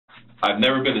I've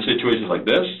never been in situations like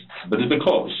this, but it's been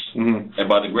close. Mm-hmm. And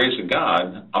by the grace of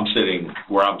God, I'm sitting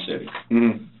where I'm sitting.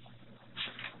 Mm-hmm.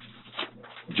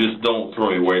 Just don't throw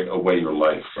away your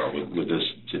life, bro, with this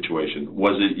situation.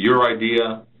 Was it your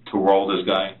idea to roll this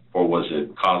guy, or was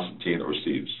it Constantine or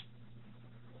Steve's?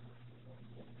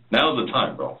 Now's the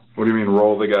time, bro. What do you mean,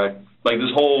 roll the guy? Like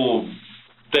this whole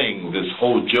thing, this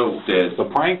whole joke that... The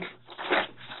prank?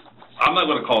 I'm not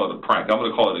going to call it a prank. I'm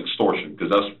going to call it extortion, because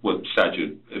that's what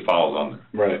statute it follows under.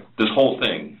 Right. This whole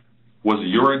thing, was it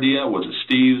your idea? Was it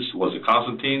Steve's? Was it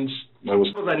Constantine's? It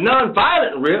was a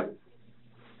non-violent rip.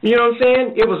 You know what I'm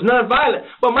saying? It was non-violent.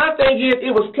 But my thing is,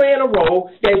 it was playing a role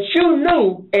that you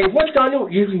knew, and what you knew,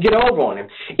 you can get over on him.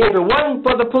 If it wasn't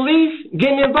for the police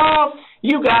getting involved,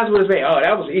 you guys would have said, oh,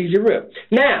 that was an easy rip.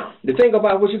 Now, the thing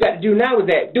about what you got to do now is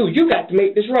that, dude, you got to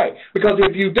make this right. Because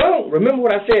if you don't, remember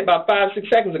what I said about 5 or 6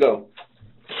 seconds ago.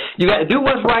 You got to do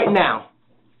what's right now.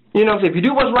 You know what I'm saying? If you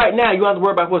do what's right now, you don't have to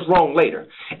worry about what's wrong later.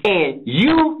 And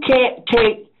you can't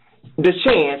take the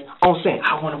chance on saying,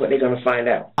 I wonder what they're going to find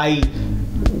out. I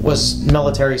was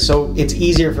military, so it's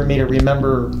easier for me to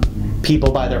remember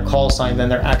people by their call sign than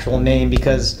their actual name,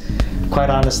 because quite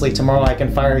honestly, tomorrow I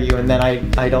can fire you and then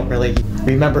I don't really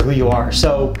remember who you are.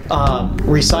 So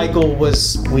Recycle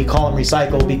was, we call him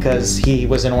Recycle because he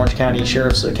was in Orange County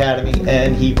Sheriff's Academy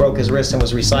and he broke his wrist and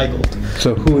was recycled.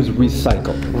 So who is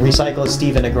Recycle? Recycle is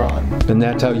Stephen Negron. And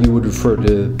that's how you would refer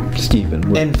to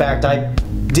Stephen? In fact, I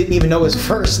didn't even know his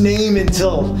first name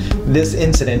until this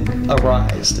incident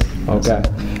arose. Okay.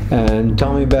 And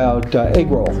tell me about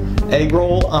Egg Roll. Egg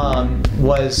Roll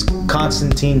was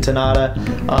Constantine Tanada.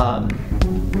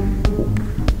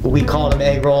 We called him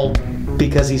Egg Roll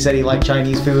because he said he liked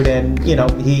Chinese food, and you know,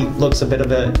 he looks a bit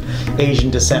of an Asian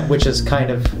descent, which is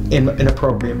kind of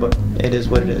inappropriate, but it is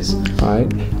what it is. All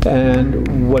right.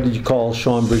 And what did you call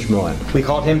Sean Brijmohan? We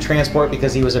called him Transport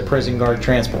because he was a prison guard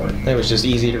transport. It was just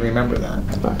easy to remember that.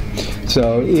 All right.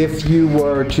 So if you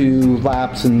were to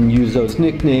lapse and use those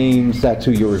nicknames, that's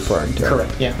who you're referring to?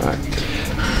 Correct, yeah. All right.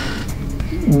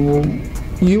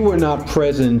 You were not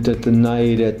present at the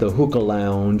night at the Hookah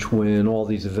Lounge when all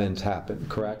these events happened,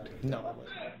 correct? No, I wasn't.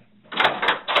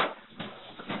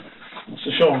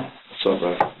 Mr. Sean. What's up,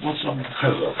 bro? What's up?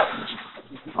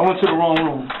 I went to the wrong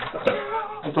room. I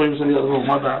thought he was in the other room.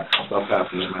 My bad. Stuff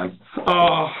happens, man.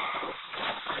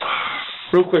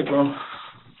 Real quick, bro.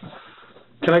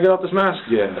 Can I get off this mask?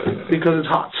 Yeah. Because it's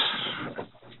hot.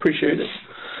 Appreciate it.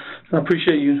 I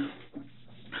appreciate you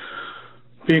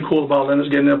being cool about letting us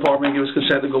get in the apartment, give us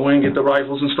consent to go in, get the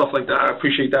rifles and stuff like that. I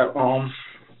appreciate that.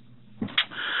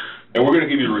 And we're going to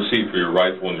give you a receipt for your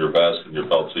rifle and your vest and your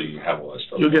belt, so you can have all that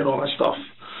stuff. You'll get all that stuff.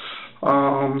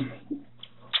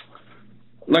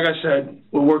 Like I said,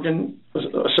 we're working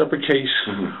a separate case.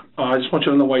 Mm-hmm. I just want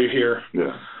you to know why you're here.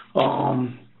 Yeah.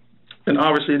 And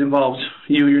obviously it involves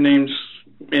you, your name's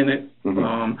in it.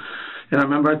 Mm-hmm. And I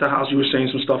remember at the house you were saying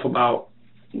some stuff about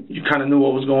you kind of knew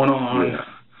what was going on. Yeah.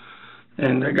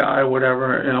 And the guy,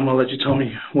 whatever, and I'm going to let you tell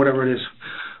me whatever it is.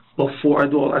 Before I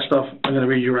do all that stuff, I'm going to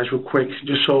read your rights real quick,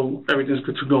 just so everything's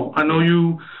good to go. I know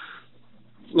you,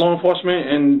 law enforcement,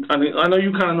 and I know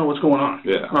you kind of know what's going on.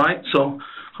 Yeah. All right? So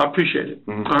I appreciate it.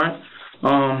 Mm-hmm. All right?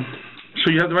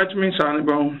 So you have the right to remain silent,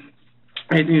 bro.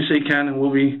 Anything you say can and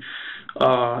will be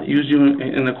used you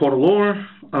in the court of law.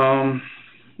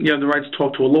 You have the right to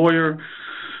talk to a lawyer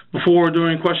before or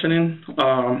during questioning.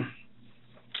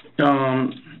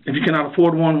 If you cannot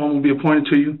afford one will be appointed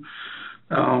to you.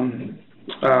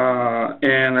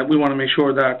 And we want to make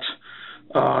sure that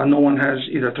no one has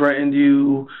either threatened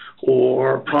you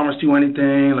or promised you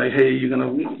anything, like, hey, you're gonna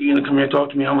come here and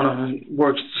talk to me, I'm gonna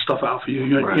work stuff out for you.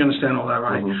 You understand all that,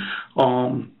 right?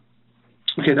 Mm-hmm.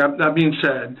 Okay, that being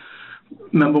said,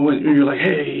 remember when you're like,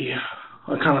 hey,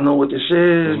 I kind of know what this is,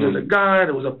 mm-hmm. There's a guy,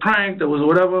 there was a prank, there was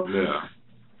whatever. Yeah.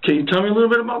 Can you tell me a little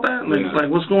bit about that? Like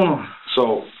what's going on?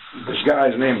 So, this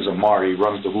guy's name is Amar. He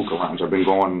runs the Hookah Lounge. I've been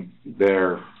going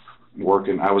there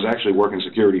working. I was actually working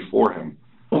security for him.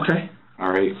 Okay. All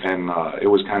right, and it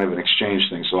was kind of an exchange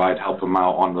thing. So I'd help him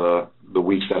out on the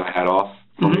weeks that I had off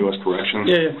from mm-hmm. U.S. Corrections.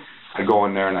 Yeah. I'd go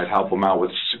in there and I'd help him out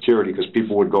with security because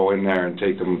people would go in there and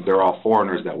take them. They're all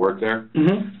foreigners that work there.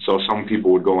 Mm-hmm. So some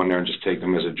people would go in there and just take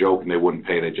them as a joke, and they wouldn't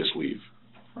pay. They'd just leave.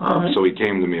 Right. So he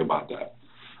came to me about that.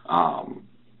 How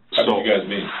did you guys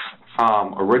meet?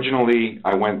 Originally,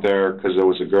 I went there because there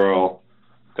was a girl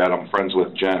that I'm friends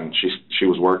with, Jen. She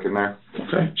was working there.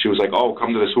 Okay. She was like, "Oh,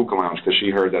 come to this Hookah Lounge," because she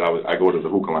heard that I go to the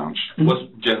Hookah Lounge. Mm-hmm. What's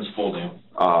Jen's full name?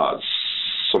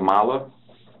 Samala.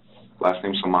 Last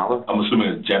name Samala. I'm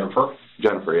assuming it's Jennifer.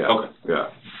 Jennifer, yeah. Okay. Yeah.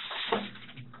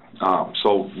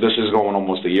 So this is going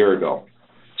almost a year ago.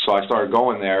 So I started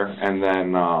going there, and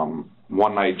then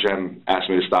one night Jen asked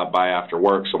me to stop by after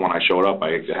work, so when I showed up,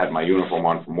 I had my uniform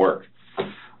on from work.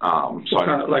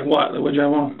 Like what? What'd you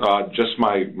have on? Just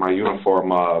my uniform,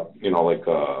 like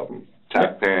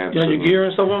tack pants. You had your gear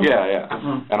and stuff on? Yeah,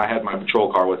 yeah. And I had my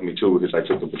patrol car with me, too, because I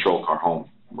took the patrol car home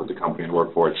with the company I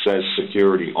work for. It says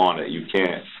security on it. You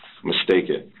can't mistake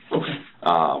it. Okay.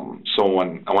 So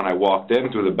when I walked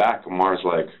in through the back, Amar's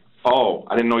like, "Oh,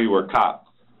 I didn't know you were a cop."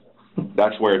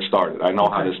 That's where it started. I know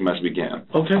how this mess began.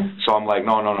 Okay. So I'm like,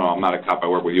 no, I'm not a cop. I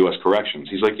work with U.S. Corrections.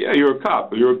 He's like, yeah, you're a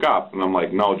cop. You're a cop. And I'm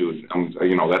like, no, dude.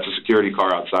 That's a security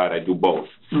car outside. I do both.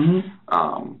 And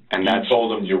you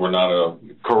told him you were not a...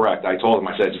 Correct. I told him.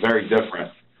 I said, it's very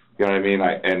different. You know what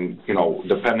I mean?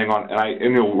 Depending on...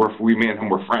 me and him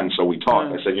were friends, so we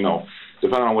talked. I said,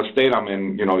 depending on what state I'm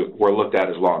in, we're looked at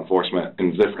as law enforcement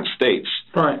in different states.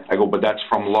 Right. I go, but that's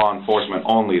from law enforcement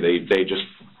only.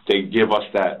 They give us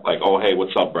that, like, oh, hey,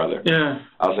 what's up, brother? Yeah.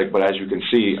 I was like, but as you can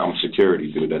see, I'm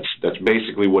security, dude. That's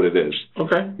basically what it is.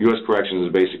 Okay. U.S. Corrections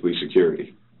is basically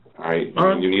security. All right?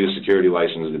 You need a security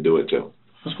license to do it, too.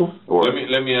 That's cool.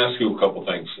 Let me ask you a couple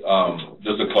things,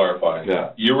 just to clarify.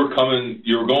 Yeah. You were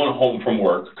going home from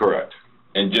work. Correct.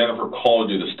 And Jennifer called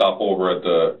you to stop over at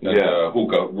the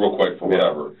hookah real quick for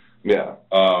whatever. Yeah.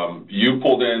 You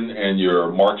pulled in and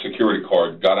your marked security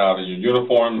card, got out in your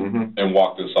uniform, and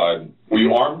walked inside. Were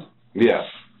you armed? Yeah.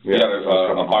 You had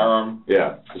a firearm?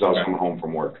 Yeah, because I was coming home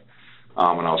from work,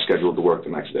 and I was scheduled to work the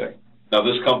next day. Now,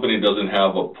 this company doesn't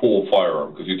have a pool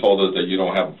firearm, because you told us that you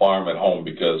don't have a firearm at home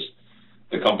because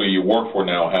the company you work for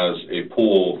now has a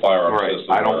pool firearm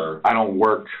system. I don't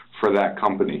work for that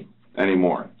company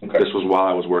anymore. Okay. This was while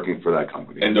I was working for that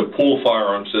company. And the pool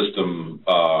firearm system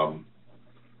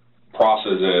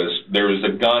process is there is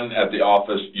a gun at the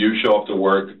office, you show up to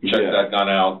work, check that gun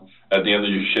out. At the end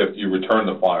of your shift, you return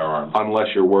the firearm.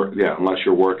 Unless you're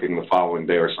working the following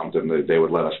day or something, they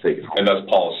would let us take it home. And that's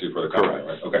policy for the company,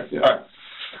 right? Okay. Yeah. All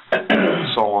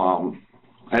right. So,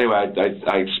 anyway,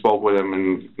 I spoke with him,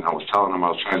 and I was telling him,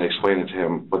 I was trying to explain it to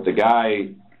him, but the guy,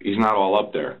 he's not all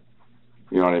up there.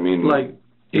 You know what I mean? Like,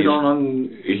 he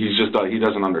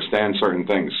doesn't understand certain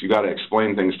things. You got to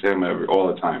explain things to him all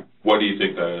the time. What do you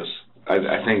think that is?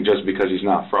 I think just because he's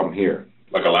not from here.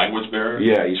 Like a language barrier?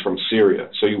 Yeah, he's from Syria.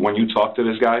 So when you talk to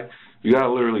this guy, you got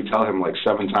to literally tell him like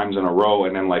 7 times in a row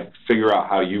and then like figure out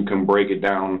how you can break it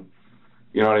down,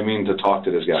 you know what I mean, to talk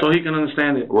to this guy. So he can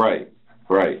understand it. Right.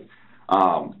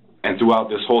 And throughout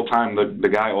this whole time, the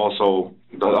guy also,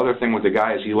 the other thing with the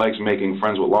guy is he likes making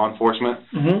friends with law enforcement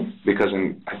because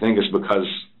I think it's because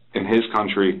in his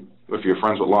country, if you're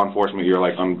friends with law enforcement, you're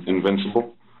like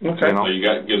invincible. Okay. So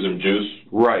gives him juice?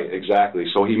 Right, exactly.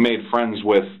 So he made friends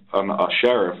with a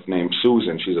sheriff named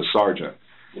Susan. She's a sergeant.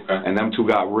 Okay. And them two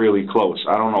got really close.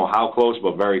 I don't know how close,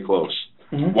 but very close.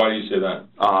 Why do you say that?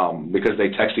 Because they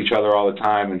text each other all the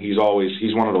time, and he's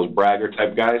one of those bragger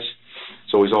type guys.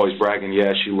 So he's always bragging,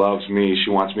 yeah, she loves me,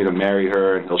 she wants me to marry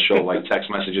her, and he'll show like text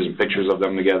messages and pictures of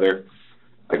them together,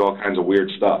 like all kinds of weird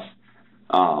stuff.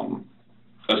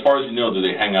 As far as you know, do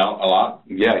they hang out a lot?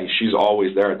 Yeah, she's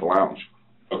always there at the lounge.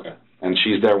 Okay. And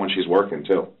she's there when she's working,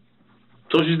 too.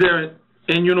 So she's there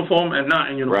in uniform and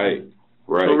not in uniform?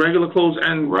 Right. So regular clothes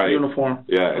and uniform?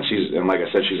 Yeah, and like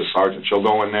I said, she's a sergeant. She'll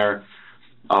go in there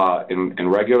in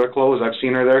regular clothes. I've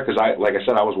seen her there because, like I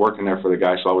said, I was working there for the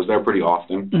guy, so I was there pretty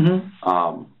often.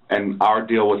 And our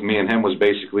deal with me and him was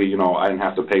basically, I didn't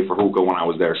have to pay for hookah when I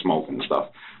was there smoking and stuff.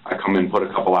 I come in, put a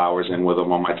couple hours in with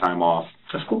him on my time off.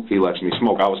 That's cool. He lets me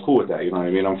smoke. I was cool with that, you know what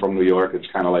I mean? I'm from New York. It's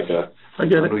kind of like a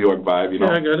New York vibe, Yeah,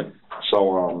 I get it.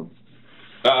 So,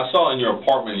 I saw in your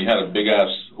apartment you had a big-ass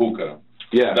hookah.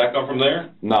 Yeah. Did that come from there?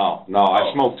 No.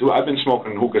 I smoked, too. I've been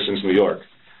smoking hookah since New York.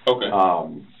 Okay.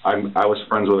 I was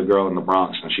friends with a girl in the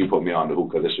Bronx, and she put me on to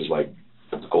hookah. This was like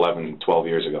 11, 12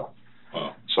 years ago.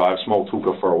 Wow. So I've smoked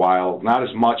hookah for a while. Not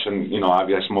as much, and, I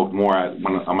smoked more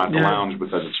when I'm at the lounge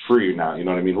because it's free now. You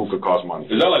know what I mean? Hookah costs money.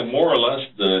 Is that like more or less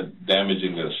the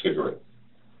damaging than a cigarette?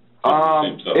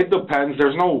 It depends.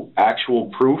 There's no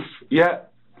actual proof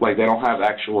yet. Like, they don't have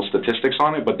actual statistics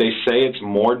on it, but they say it's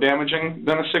more damaging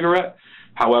than a cigarette.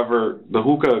 However, the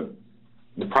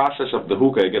process of the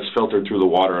hookah, it gets filtered through the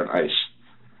water and ice.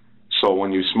 So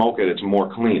when you smoke it, it's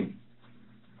more clean.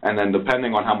 And then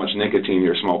depending on how much nicotine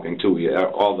you're smoking, too,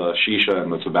 all the shisha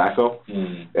and the tobacco,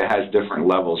 it has different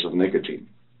levels of nicotine.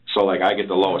 So, like, I get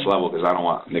the lowest level because I don't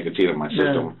want nicotine in my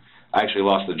system. I actually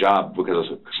lost a job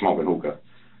because of smoking hookah.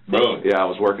 Really? Yeah,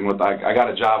 I got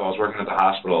a job. I was working at the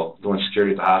hospital, doing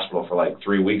security at the hospital for like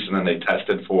 3 weeks, and then they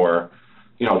tested for,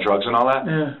 drugs and all that.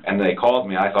 Yeah. And they called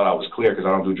me. I thought I was clear because I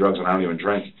don't do drugs and I don't even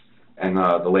drink. And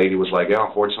the lady was like, yeah,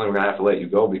 unfortunately, we're going to have to let you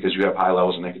go because you have high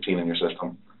levels of nicotine in your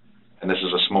system. And this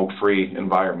is a smoke-free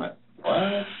environment. What?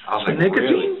 I was like, nicotine?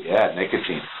 Really? Yeah,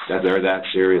 nicotine. They're that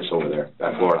serious over there,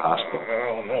 that Florida hospital.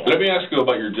 Let me ask you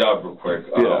about your job real quick.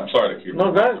 Yeah. I'm sorry to keep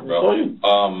No, guys,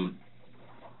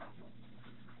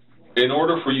 in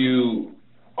order for you,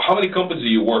 how many companies do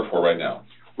you work for right now?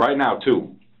 Right now,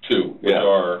 2. 2, which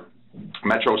are?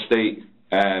 Metro State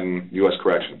and U.S.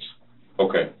 Corrections.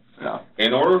 Okay. Yeah.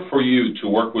 In order for you to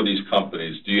work with these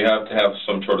companies, do you have to have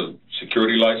some sort of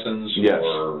security license? Yes.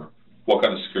 Or what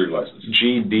kind of security license?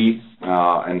 GD,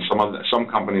 and some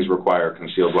companies require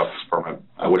concealed weapons permit,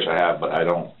 which I have, but I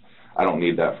don't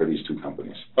need that for these 2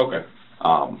 companies. Okay.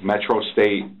 Metro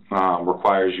State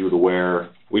requires you to wear.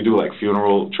 We do like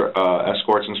funeral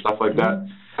escorts and stuff like that.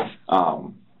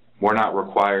 We're not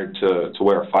required to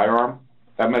wear a firearm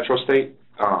at Metro State,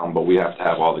 but we have to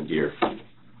have all the gear.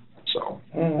 So.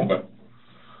 Okay.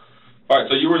 All right.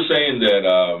 So you were saying that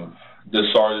the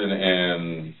sergeant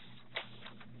and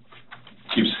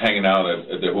keeps hanging out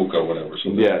at the hookah or whatever.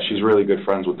 So yeah, she's really good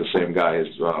friends with the same guy,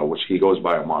 which he goes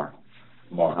by Amar.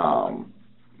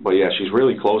 But yeah, she's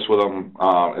really close with him.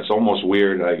 It's almost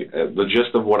weird. The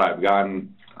gist of what I've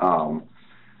gotten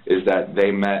is that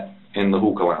they met in the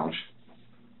hookah lounge,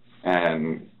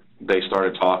 and they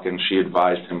started talking. She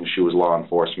advised him she was law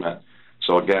enforcement.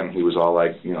 So again, he was all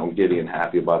like, you know, giddy and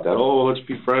happy about that. Oh, let's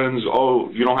be friends. Oh,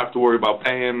 you don't have to worry about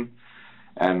paying.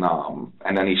 And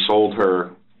then he sold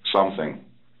her something,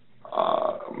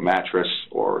 mattress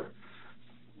or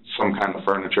some kind of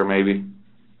furniture maybe.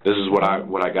 This is what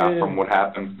I got from what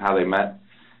happened, how they met.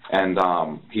 And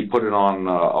he put it on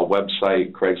a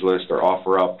website, Craigslist or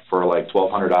OfferUp for like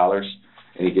 $1,200,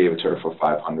 and he gave it to her for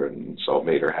 $500, and so it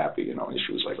made her happy, you know. And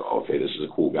she was like, oh, okay, this is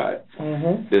a cool guy.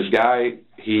 This guy,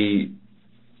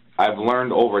 I've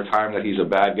learned over time that he's a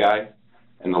bad guy,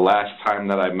 and the last time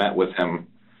that I met with him,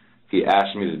 he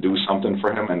asked me to do something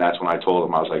for him, and that's when I told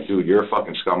him, I was like, dude, you're a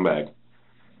fucking scumbag.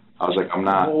 I was like, I'm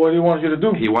not. Well, what do you want you to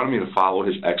do? He wanted me to follow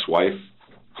his ex-wife,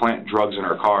 plant drugs in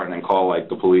her car, and then call, like,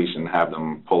 the police and have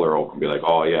them pull her over and be like,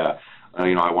 oh, yeah,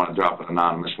 you know, I want to drop an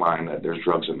anonymous line that there's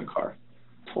drugs in the car.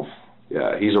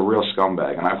 Yeah, he's a real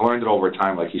scumbag, and I've learned it over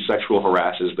time. Like, he sexual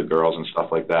harasses the girls and stuff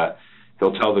like that.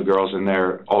 He'll tell the girls in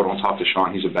there, oh, don't talk to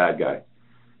Sean, he's a bad guy,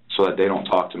 so that they don't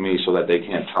talk to me, so that they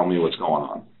can't tell me what's going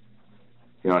on.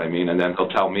 You know what I mean? And then he'll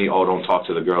tell me, oh, don't talk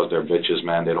to the girls, they're bitches,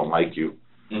 man, they don't like you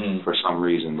for some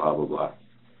reason, blah, blah, blah.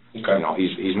 Okay. You know,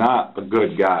 he's not a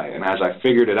good guy, and as I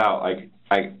figured it out, like,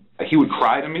 he would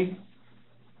cry to me,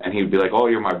 and he'd be like, oh,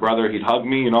 you're my brother, he'd hug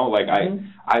me, you know, like,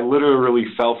 I literally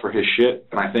fell for his shit,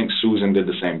 and I think Susan did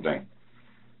the same thing.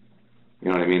 You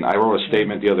know what I mean? I wrote a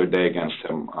statement the other day against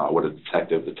him with a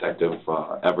Detective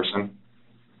Everson.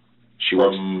 She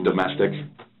works domestic.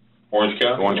 Orange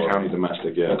County? Orange County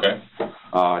domestic, yeah. Okay.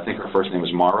 I think her first name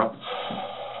is Mara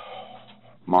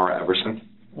Everson.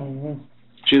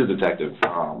 She's a detective.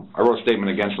 I wrote a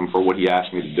statement against him for what he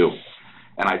asked me to do.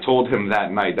 And I told him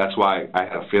that night, that's why I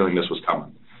had a feeling this was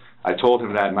coming. I told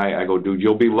him that night, I go, dude,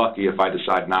 you'll be lucky if I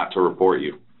decide not to report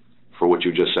you for what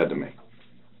you just said to me.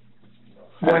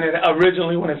 When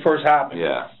it first happened?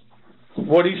 Yeah.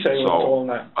 What did he say when you told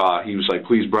him that? He was like,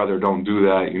 please, brother, don't do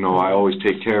that. You know, I always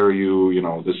take care of you. You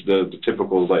know, this the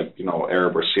typical, like, you know,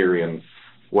 Arab or Syrian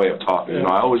way of talking. You know,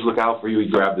 I always look out for you. He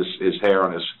grabbed his hair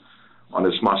on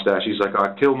his mustache. He's like,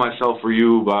 I killed myself for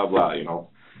you, blah, blah, you know.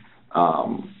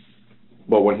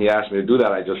 But when he asked me to do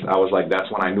that, I was like,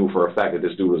 that's when I knew for a fact that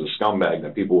this dude was a scumbag,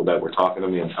 that people that were talking to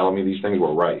me and telling me these things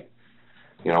were right.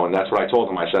 You know, and that's what I told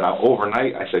him. I said,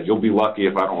 overnight, I said, you'll be lucky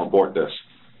if I don't report this.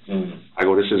 I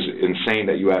go, this is insane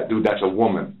that dude, that's a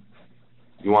woman.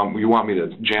 You want me to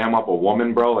jam up a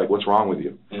woman, bro? Like, what's wrong with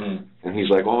you? And he's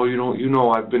like, oh, you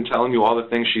know, I've been telling you all the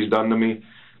things she's done to me.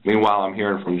 Meanwhile, I'm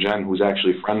hearing from Jen, who's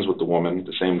actually friends with the woman,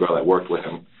 the same girl that worked with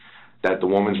him, that the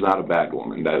woman's not a bad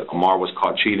woman, that Amar was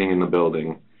caught cheating in the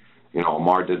building. You know,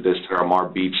 Amar did this to her, Amar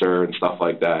beats her and stuff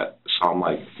like that. So I'm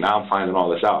like, now I'm finding all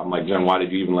this out. I'm like, Jen, why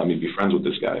did you even let me be friends with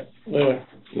this guy? Yeah.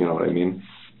 You know what I mean?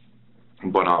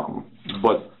 But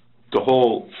the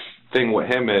whole thing with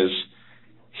him is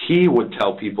he would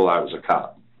tell people I was a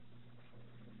cop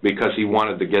because he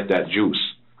wanted to get that juice.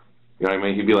 You know what I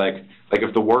mean? He'd be like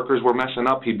if the workers were messing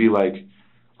up, he'd be like,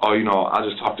 oh, you know, I'll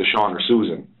just talk to Sean or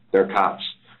Susan. They're cops.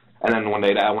 And then when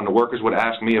the workers would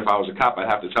ask me if I was a cop, I'd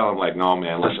have to tell them, like, no,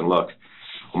 man, listen, look,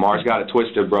 Amar's got it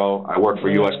twisted, bro. I work for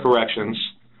U.S. Corrections,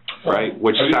 right? Have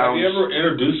you ever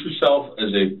introduced yourself as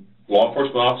a law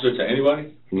enforcement officer to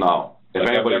anybody? No. If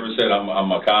anybody ever said,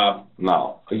 I'm a cop?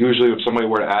 No. Usually if somebody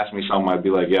were to ask me something, I'd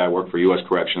be like, yeah, I work for U.S.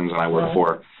 Corrections, and I work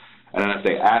for And then if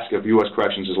they ask if U.S.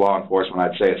 Corrections is law enforcement,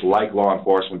 I'd say it's like law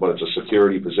enforcement, but it's a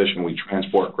security position. We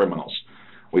transport criminals.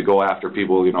 We go after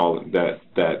people, you know,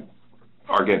 that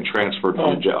are getting transferred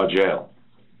from a jail.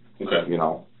 Okay. You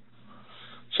know.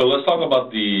 So let's talk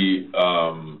about the.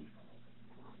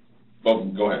 Well,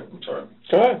 go ahead. I'm sorry.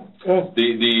 Go ahead.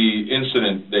 The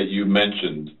incident that you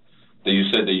mentioned, that you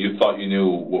said that you thought you knew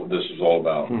what this was all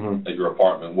about at your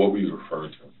apartment. What were you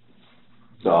referring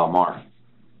to? Amar.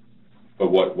 But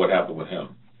what happened with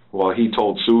him? Well, he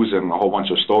told Susan a whole bunch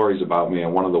of stories about me,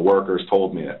 and one of the workers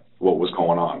told me what was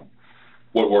going on.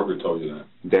 What worker told you that?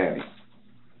 Danny.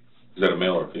 Is that a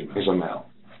male or a female? He's a male.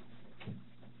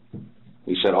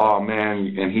 He said, "Oh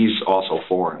man," and he's also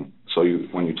foreign. So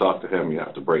when you talk to him, you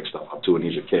have to break stuff up too. And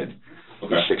he's a kid.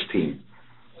 Okay. He's 16,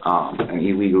 and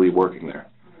illegally working there.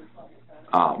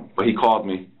 But he called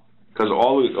me because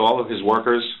all of his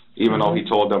workers, even though he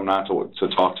told them not to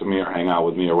talk to me or hang out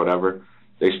with me or whatever,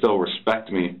 they still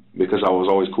respect me because I was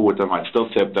always cool with them. I'd still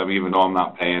tip them even though I'm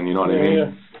not paying. You know what I mean?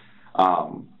 Yeah.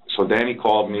 So Danny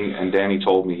called me, and Danny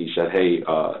told me, he said, "Hey,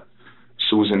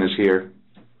 Susan is here,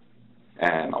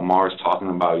 and Amar's talking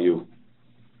about you,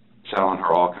 telling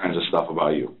her all kinds of stuff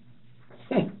about you."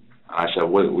 And I said,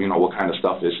 "What kind of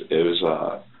stuff is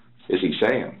he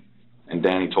saying?" And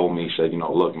Danny told me, he said,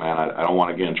 "Look, man, I don't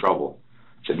want to get in trouble."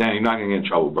 I said, "Danny, you're not going to get in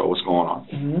trouble, bro. What's going on?"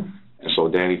 And so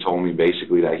Danny told me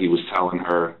basically that he was telling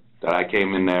her that I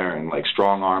came in there and like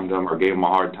strong-armed him or gave him a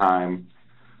hard time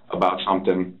about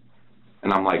something.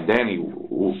 And I'm like, "Danny,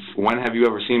 when have you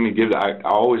ever seen me give that? I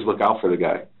always look out for the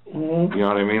guy." You know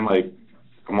what I mean? Like,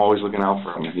 I'm always looking out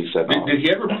for him. And he said, "No." Did he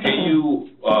ever pay you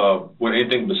with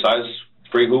anything besides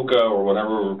free hookah or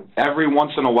whatever? Every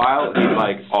once in a while, he'd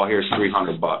like, "Oh, here's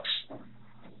 $300,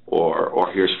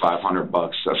 or here's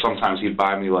 $500. Sometimes he'd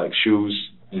buy me like shoes.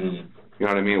 You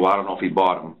know what I mean? Well, I don't know if he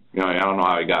bought them. I don't know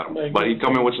how he got them. But he'd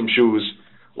come in with some shoes.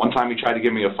 One time he tried to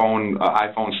give me a phone,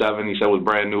 iPhone 7. He said it was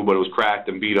brand new, but it was cracked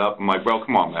and beat up. I'm like, "Bro,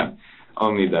 come on, man. I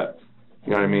don't need that."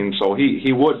 You know what I mean? So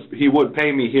he would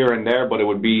pay me here and there, but it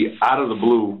would be out of the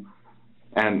blue,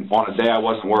 and on a day I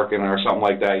wasn't working or something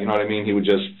like that. You know what I mean? He would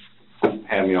just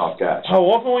hand me off cash. How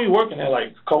often were you working there?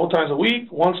 Like a couple times a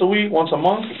week, once a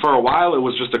month? For a while, it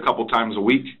was just a couple times a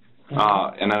week.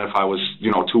 And then if I was,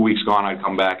 2 weeks gone, I'd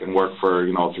come back and work for,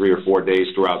 3 or 4 days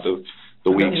throughout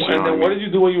the weeks. And then what did you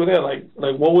do when you were there? Like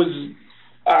what was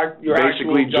your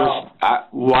basically actual job? I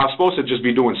was supposed to just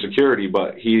be doing security,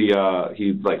 but he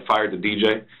like fired the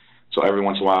DJ. So every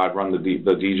once in a while, I'd run the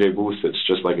DJ booth. It's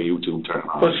just like a YouTube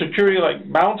turnaround. But security, like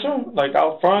bouncer, like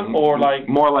out front, or like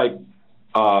more like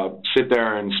sit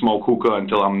there and smoke hookah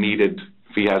until I'm needed.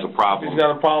 If he has a problem, if he's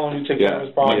got a problem, you take care of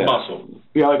his problem. Yeah. Muscle.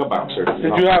 Yeah, like a bouncer.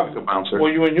 Did you have like a bouncer?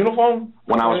 Were you in uniform?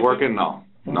 When I was working, no,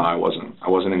 I wasn't. I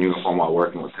wasn't in uniform while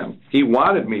working with him. He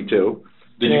wanted me to.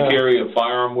 Did you carry a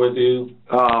firearm with you?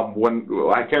 When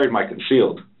I carried my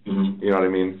concealed. You know what I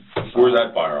mean? Where's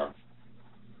that firearm?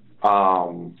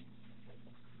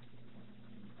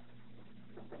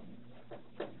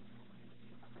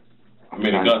 I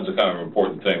mean, a gun's a kind of an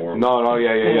important thing. No,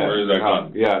 yeah. Where is that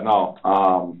gun? Yeah,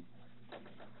 no.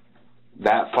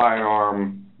 That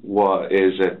firearm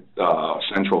is at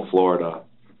Central Florida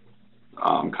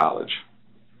College.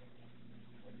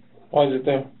 Why is it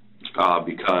there?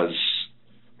 Because.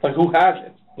 Like, who has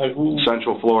it? Like, who?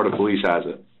 Central Florida Police has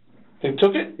it. They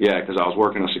took it? Yeah, because I was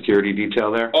working a security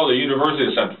detail there. Oh, the University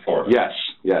of Central Florida.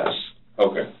 Yes.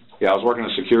 Okay. Yeah, I was working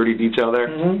a security detail there,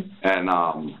 and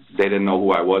they didn't know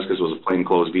who I was because it was a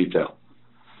plainclothes detail.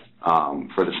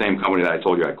 For the same company that I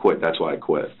told you I quit, that's why I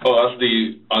quit. Oh, that's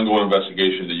the ongoing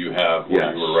investigation that you have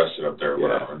where you were arrested up there or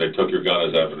whatever. They took your gun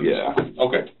as evidence. Yeah.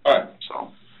 Okay, all right.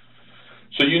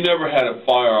 So you never had a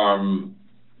firearm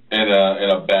and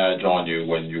a badge on you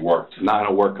when you worked? Not in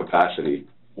a work capacity.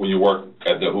 When you worked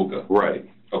at the hookah? Right.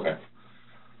 Okay.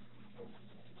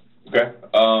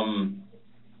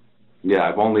 Yeah,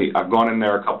 I've gone in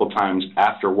there a couple times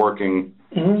after working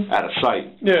at a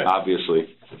site. Yeah.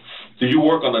 Obviously. Did you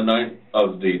work on the night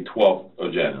of the 12th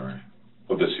of January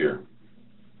of this year?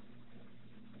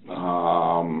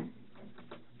 I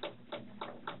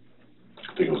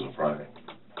think it was a Friday.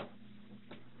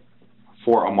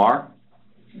 For Amar?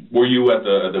 Were you at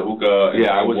the hookah?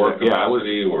 Yeah, I was.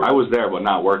 I was there, but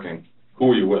not working. Who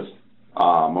were you with?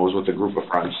 I was with a group of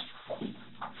friends.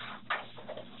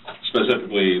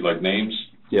 Specifically, like names?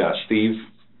 Yeah, Steve.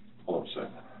 Hold on a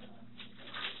second.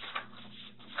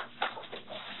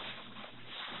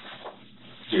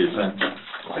 Here's your pen.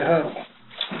 I have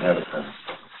a pen.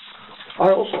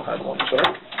 I also had one, sir.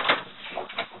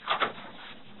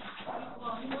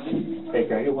 Hey,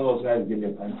 can I get one of those guys to give me a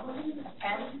pen?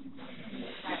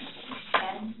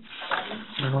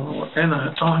 I don't know what, and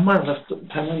I might have left the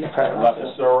pen in the pad. Left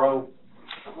the Soro.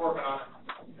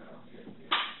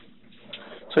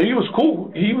 So he was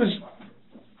cool. He was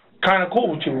kind of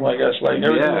cool with you, I guess. Like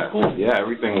everything was cool. Yeah,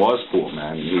 everything was cool,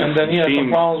 man. And then he had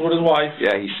some problems with his wife.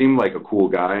 Yeah, he seemed like a cool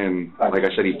guy, and like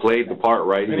I said, he played the part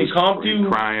right. And he calmed you,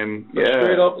 crying,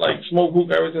 straight up, like smoke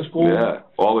hookah, everything's cool. Yeah,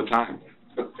 all the time.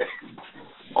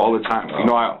 All the time. You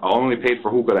know, I only paid for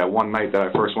hookah that one night that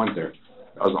I first went there.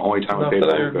 That was the only time I paid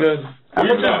for hookah. Good. How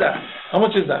much is that? How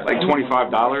much is that? Like $25.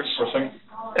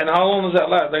 And how long does that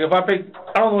last? Like if I pay,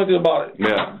 I don't know anything about it.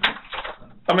 Yeah.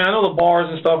 I mean, I know the bars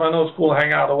and stuff. I know it's cool to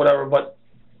hang out or whatever, but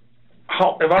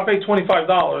if I pay $25,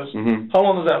 how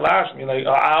long does that last me? Like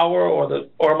an hour, or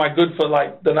am I good for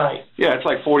like the night? Yeah, it's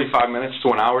like 45 minutes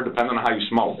to an hour, depending on how you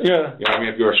smoke. Yeah. You know what I mean?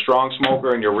 If you're a strong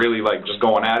smoker and you're really like just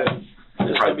going at it,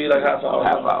 it's probably be like half hour.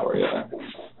 Half hour, yeah.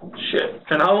 Shit.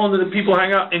 And how long do the people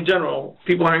hang out in general?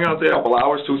 People hang out there? A couple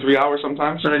hours, 2-3 hours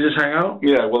sometimes. And they just hang out?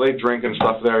 Yeah, well, they drink and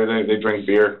stuff there. They drink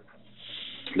beer.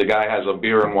 The guy has a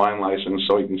beer and wine license,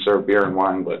 so he can serve beer and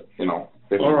wine, but, you know,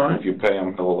 if you pay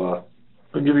him, he'll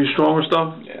give you stronger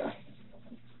stuff? Yeah.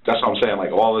 That's what I'm saying,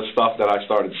 like, all this stuff that I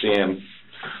started seeing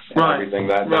and everything,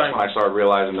 that's when I started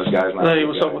realizing this guy's not Hey,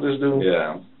 what's up with this dude?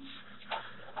 Yeah.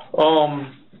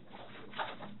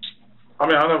 I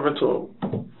mean, I never been to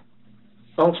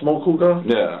I don't smoke hookah.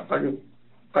 Yeah.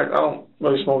 I don't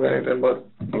really smoke anything, but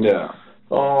yeah.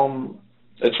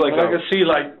 It's like I can see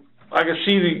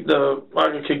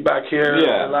I can kick back here,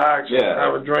 relax, and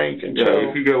have a drink and chill. Yeah,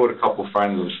 you can go with a couple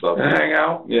friends and stuff. And hang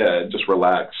out. Yeah, just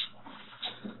relax.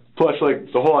 Plus, like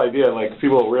the whole idea, like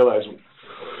people don't realize.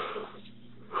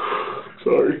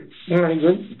 Sorry. Yeah, you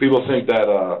good? People think that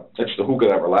it's the hookah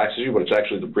that relaxes you, but it's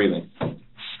actually the breathing.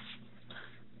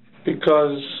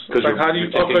 Because like how do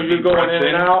you you're going in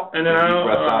and out and then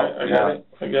out?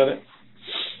 I get it.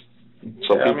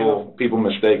 So people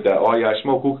mistake that. Oh yeah, I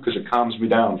smoke hookah because it calms me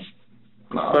down.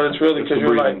 No, but it's really because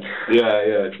you're breathing. like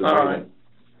it's the breathing.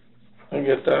 Right. I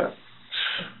get that.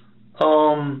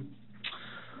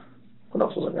 What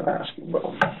else was I gonna ask you,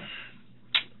 bro?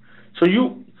 So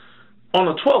you on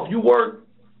the 12th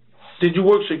did you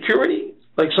work security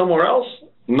like somewhere else?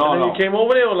 No, and then you came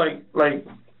over there or like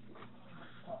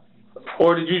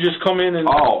or did you just come in and...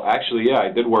 Oh, actually, yeah, I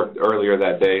did work earlier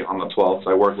that day on the 12th.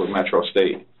 I worked with Metro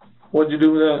State. What did you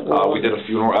do with that? We did a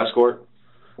funeral escort.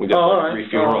 We did 3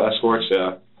 funeral escorts,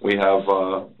 yeah. We have...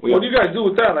 what do you guys do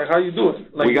with that? Like, how do you do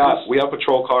it? Like we have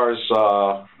patrol cars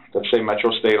that say Metro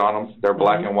State on them. They're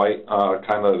black and white.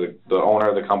 Kind of the owner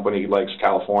of the company likes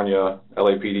California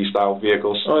LAPD-style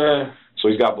vehicles. Oh, yeah. So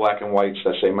he's got black and whites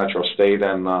that say Metro State,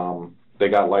 and they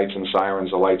got lights and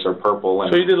sirens. The lights are purple.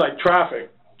 And so you did, like,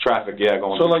 traffic? Traffic, yeah,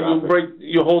 going so through like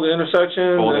you hold the intersection,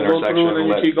 and go through, and then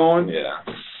you keep going. Yeah.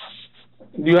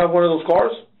 Do you have one of those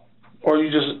cars, or you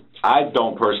just? I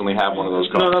don't personally have one of those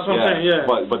cars. No, that's what I'm saying. Yeah.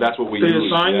 But that's what we use. They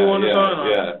sign you on the car?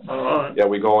 Yeah. All right. Yeah,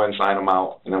 we go in, sign them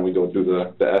out, and then we go do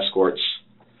the escorts.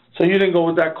 So you didn't go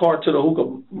with that car to the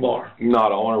hookah bar? No,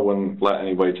 the owner wouldn't let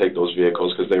anybody take those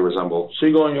vehicles because they resemble... So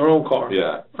you go in your own car?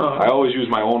 Yeah. I always use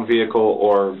my own vehicle,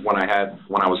 or when I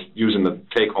was using the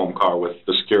take-home car with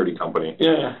the security company.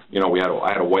 Yeah. You know,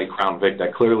 I had a white Crown Vic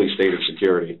that clearly stated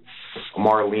security.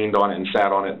 Amar leaned on it and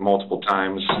sat on it multiple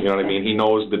times. You know what I mean? He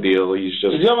knows the deal. He's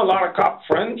just... Does he have a lot of cop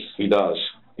friends? He does.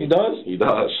 He does? He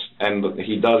does. And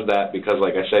he does that because,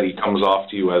 like I said, he comes off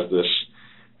to you as this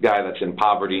guy that's in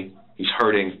poverty. He's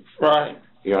hurting. Right.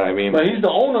 You know what I mean? But he's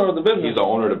the owner of the business. He's the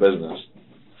owner of the business,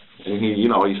 and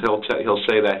he'll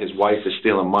say that his wife is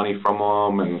stealing money from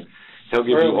him, and he'll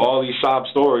give you all these sob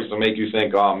stories to make you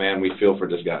think, oh man, we feel for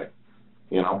this guy.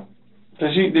 You know?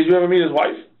 Did you ever meet his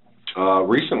wife?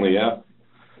 Recently, yeah.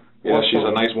 Yeah, she's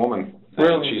a nice woman.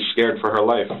 Really? She's scared for her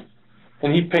life.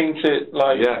 And he paints it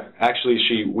like... Yeah, actually,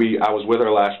 I was with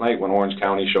her last night when Orange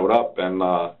County showed up, and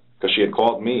because she had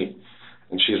called me.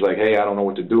 And she's like, hey, I don't know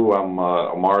what to do.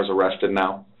 Amar's arrested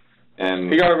now.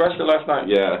 And he got arrested last night?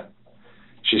 Yeah.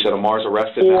 She said Amar's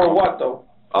arrested now. For what, though?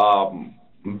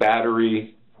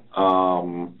 Battery.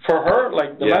 For her?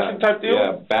 Like domestic type deal?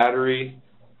 Yeah, battery.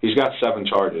 He's got 7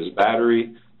 charges.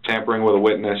 Battery, tampering with a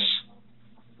witness,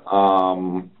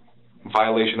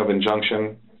 violation of an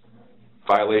injunction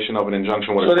with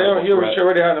a threat. She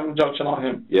already had an injunction on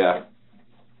him? Yeah.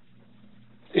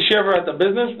 Is she ever at the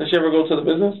business? Did she ever go to the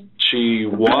business? She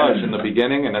was in the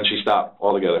beginning, and then she stopped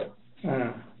altogether.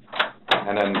 Mm.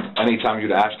 And then anytime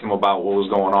you'd ask him about what was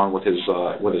going on with his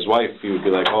wife, he would be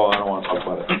like, oh, I don't want to talk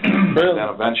about it. Really? And then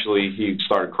eventually he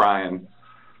started crying.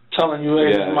 Telling you,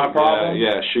 hey, this is my problem?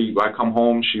 Yeah. I come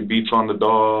home, she beats on the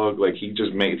dog. Like, he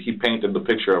painted the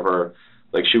picture of her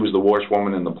like she was the worst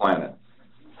woman in the planet.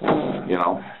 You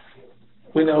know?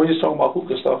 We know we're just talking about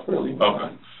hookah stuff, really.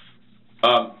 Okay.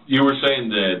 You were saying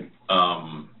that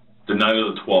the night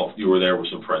of the 12th, you were there with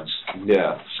some friends.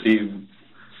 Yeah. Steve,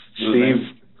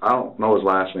 I don't know his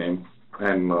last name,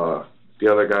 and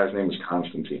the other guy's name is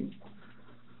Constantine.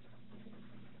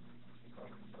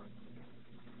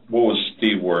 What was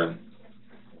Steve wearing?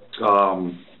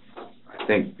 I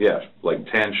think, yeah, like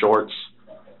tan shorts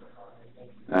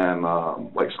and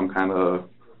like some kind of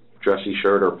dressy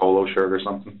shirt or polo shirt or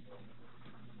something.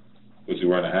 Was he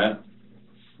wearing a hat?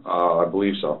 I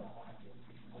believe so.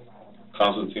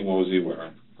 Constantine, what was he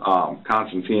wearing?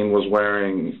 Constantine was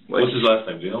wearing... Like, what's his last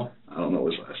name, do you know? I don't know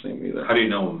his last name either. How do you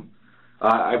know him?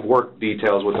 I've worked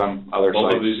details with them, other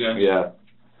Both sites. of these guys? Yeah.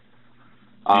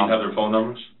 Do you have their phone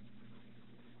numbers?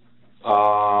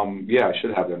 Yeah, I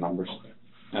should have their numbers. Okay.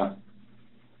 Yeah.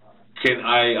 Can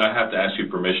I have to ask you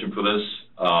permission for this?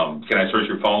 Can I search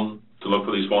your phone to look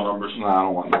for these phone numbers? No, I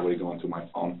don't want nobody going through my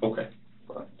phone. Okay.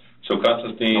 But So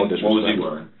Constantine, no what was he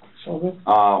wearing?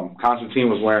 Constantine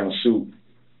was wearing a suit.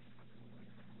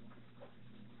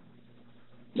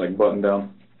 Like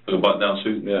button-down. With a button-down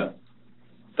suit? Yeah.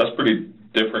 That's pretty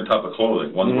different type of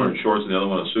clothing. One's wearing shorts and the other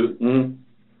one a suit? Mm-hmm.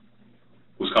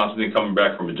 Was Constantine coming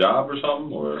back from a job or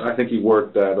something? Or I think he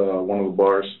worked at one of the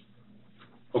bars.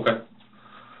 Okay.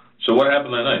 So what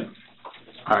happened that night?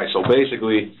 All right, so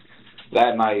basically,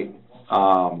 that night,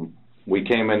 we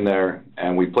came in there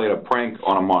and we played a prank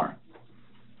on Amar.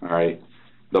 All right?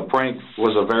 The prank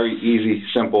was a very easy,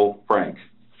 simple prank.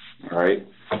 All right?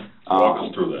 Walk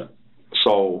us through that.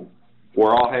 So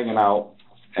we're all hanging out,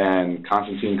 and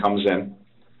Constantine comes in.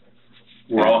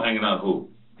 We're all hanging out who?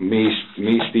 Me,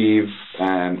 Steve,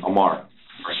 and Amar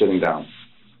are sitting down.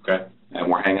 Okay.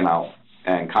 And we're hanging out.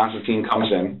 And Constantine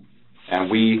comes in, and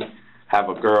we have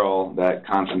a girl that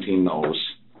Constantine knows.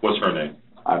 What's her name?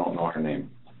 I don't know her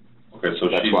name. Okay, so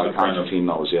that's she's why the friend Constantine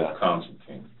knows, yeah.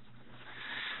 Constantine.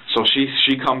 So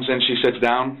she comes in, she sits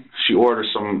down, she orders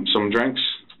some drinks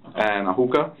and a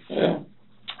hookah. Yeah.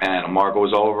 And Amar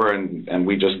goes over, and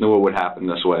we just knew it would happen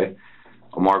this way.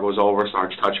 Amar goes over,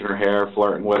 starts touching her hair,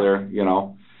 flirting with her, you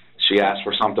know. She asks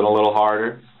for something a little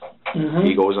harder. Mm-hmm.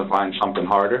 He goes and finds something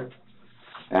harder,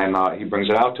 and he brings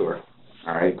it out to her.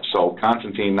 All right. So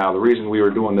Constantine, now the reason we were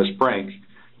doing this prank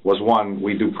was, one,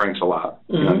 we do pranks a lot.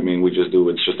 Mm-hmm. You know what I mean? We just do,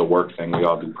 it's just a work thing. We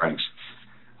all do pranks.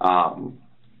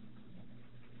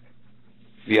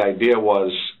 The idea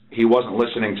was he wasn't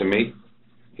listening to me.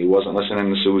 He wasn't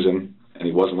listening to Susan. And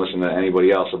he wasn't listening to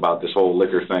anybody else about this whole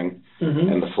liquor thing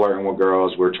and the flirting with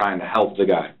girls. We're trying to help the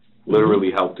guy, literally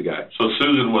help the guy. So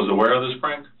Susan was aware of this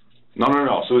prank? No.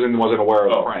 Susan wasn't aware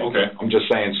of the prank. Okay. I'm just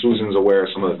saying Susan's aware of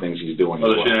some of the things he's doing.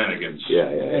 Oh, the shenanigans. Yeah.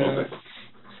 Okay.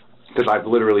 Because I've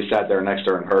literally sat there next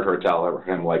to her and heard her tell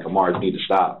him, like, Amar, you need to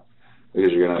stop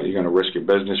because you're gonna risk your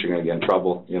business. You're gonna get in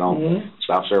trouble. You know,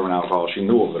 stop serving alcohol. She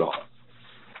knew of it all.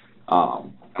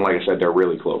 And like I said, they're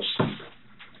really close.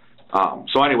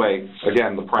 So anyway,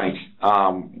 again, the prank.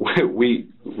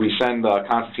 We send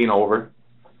Constantine over,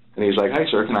 and he's like, "Hey,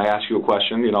 sir, can I ask you a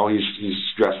question?" You know, he's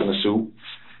dressed in a suit,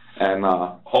 and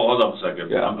hold up a second.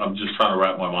 Yeah. I'm just trying to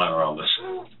wrap my mind around this.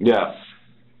 Yeah.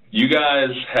 You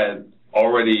guys had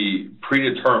already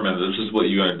predetermined this is what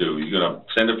you're going to do. You're going to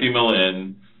send a female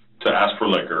in to ask for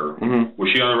liquor. Mm-hmm. Was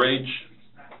she underage?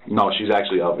 No, she's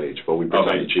actually of age, but we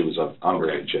pretended she was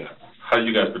underage. Okay. Yeah. How did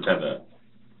you guys pretend that?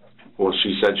 Well,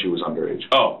 she said she was underage.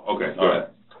 Oh, okay. All right.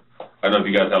 I don't know if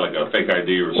you guys had like a fake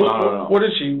ID or something. No. What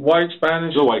is she? White,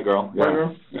 Spanish? She's a white girl. Yeah. White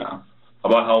girl? Yeah.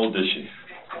 About how old is she?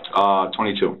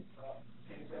 22.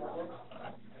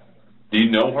 Do you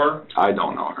know her? I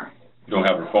don't know her. You don't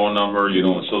have her phone number? You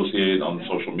don't associate on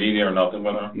social media or nothing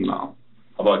with her? No.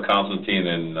 How about Constantine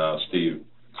and Steve?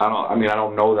 I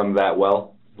don't know them that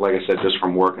well. Like I said, just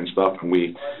from work and stuff, and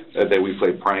we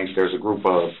play pranks. There's a group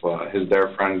of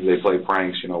their friends. They play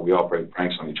pranks. You know, we all play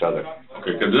pranks on each other.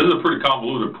 Okay, because this is a pretty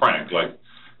convoluted prank. Like,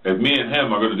 if me and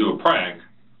him are going to do a prank,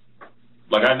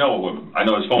 like I know him, I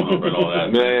know his phone number and all that.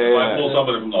 If I pull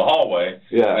somebody from the hallway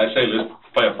and I say, let's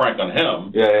play a prank on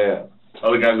him.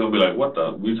 Other guys gonna be like, what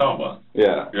are you talking about?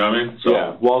 Yeah. You know what I mean? So,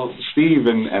 yeah. Well, Steve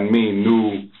and me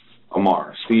knew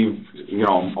Amar. Steve, you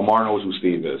know, Amar knows who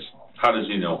Steve is. How does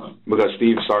he know him? Because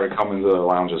Steve started coming to the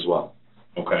lounge as well.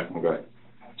 Okay.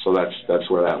 So that's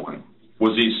where that went.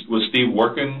 Was Steve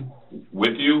working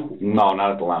with you? No,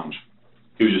 not at the lounge.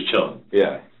 He was just chilling.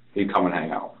 Yeah. He'd come and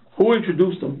hang out. Who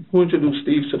introduced him? Who introduced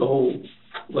Steve to the whole,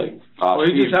 like, or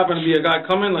he just happened to be a guy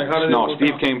coming? Like, how did No,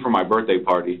 Steve came for my birthday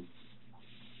party.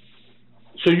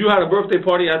 So you had a birthday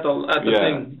party at the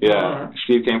thing? Yeah.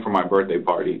 Steve came for my birthday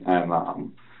party, and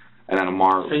And then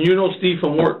Amar... And you know Steve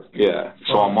from work? Yeah.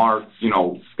 So Amar, you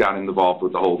know, got involved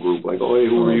with the whole group. Like, oh, hey,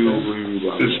 who are you? Who are you?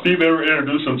 Blah, Did Steve ever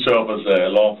introduce himself as a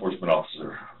law enforcement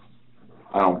officer?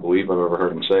 I don't believe I've ever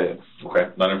heard him say it. Okay.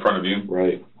 Not in front of you?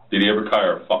 Right. Did he ever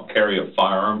carry a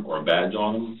firearm or a badge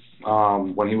on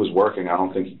him? When he was working, I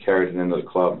don't think he carried it into the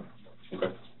club.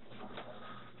 Okay.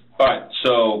 All right.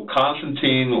 So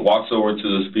Constantine walks over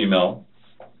to this female,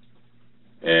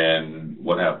 and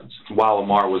what happens? While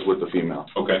Amar was with the female.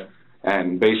 Okay.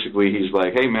 And basically he's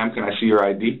like, hey, ma'am, can I see your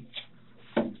ID?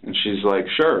 And she's like,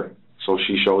 sure. So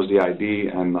she shows the ID,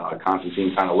 and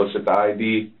Constantine kind of looks at the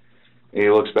ID, and he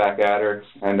looks back at her,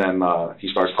 and then he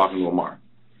starts talking to Amar.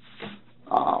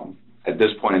 At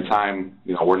this point in time,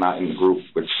 you know, we're not in the group.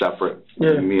 It's separate.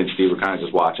 Yeah. Me and Steve were kind of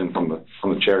just watching from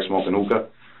the chair smoking hookah.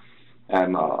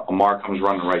 And Amar comes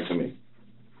running right to me.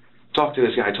 Talk to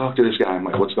this guy. Talk to this guy. I'm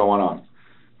like, what's going on?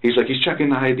 He's like, he's checking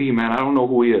the ID, man. I don't know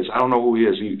who he is. I don't know who he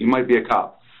is. He might be a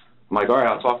cop. I'm like, all right,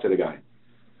 I'll talk to the guy.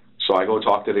 So I go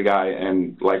talk to the guy,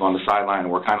 and like on the sideline,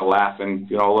 we're kind of laughing,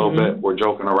 you know, a little bit. We're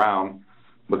joking around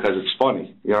because it's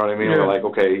funny. You know what I mean? Yeah. We're like,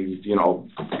 okay, you know,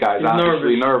 the guy's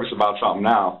obviously nervous about something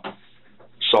now.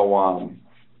 So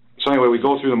anyway, we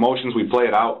go through the motions. We play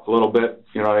it out a little bit.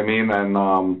 You know what I mean?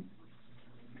 And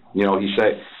you know,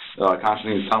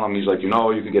 Constantine's telling him, he's like, you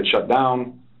know, you could get shut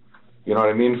down. You know what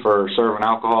I mean, for serving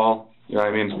alcohol. You know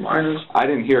what I mean? I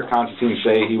didn't hear Constantine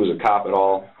say he was a cop at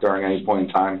all during any point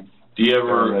in time. Do you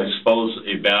ever expose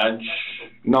a badge?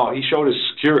 No, he showed his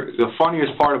security. The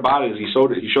funniest part about it is he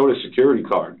showed his security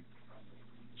card.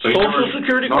 So Social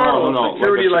security card? No.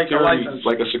 Security, like a license?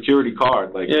 Like a security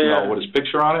card, like, you know, with his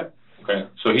picture on it. Okay,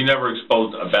 so he never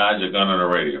exposed a badge, a gun, and a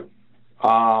radio?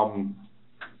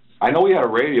 I know he had a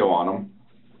radio on him.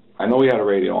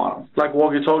 Like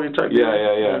walkie-talkie type?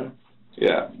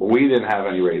 Yeah, but we didn't have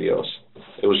any radios.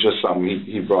 It was just something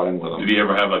he brought in with him. Did he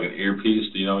ever have like an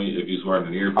earpiece? Do you know if he's wearing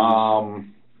an earpiece?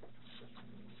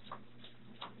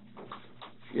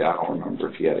 Yeah, I don't remember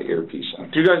if he had an earpiece in.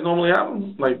 Do you guys normally have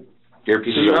them? Like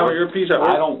earpieces? Do you have an earpiece at work?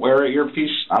 I don't wear an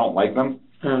earpiece. I don't like them.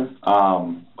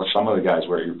 But some of the guys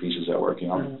wear earpieces at work, you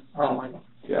know. I don't like them.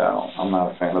 Yeah, I'm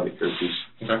not a fan of the earpiece.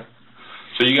 Okay.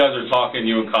 So you guys are talking,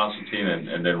 you and Constantine,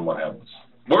 and then what happens?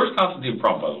 Where's Constantine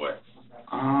from, by the way?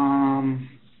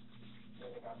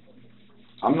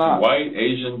 I'm not... White,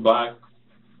 Asian, black?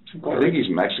 I think he's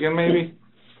Mexican, maybe.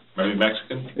 Maybe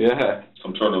Mexican? Yeah.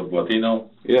 Some sort of Latino?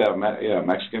 Yeah,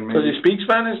 Mexican, maybe. Does he speak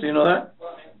Spanish? Do you know that?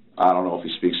 I don't know if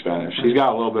he speaks Spanish. He's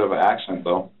got a little bit of an accent,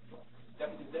 though.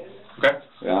 Okay.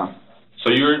 Yeah.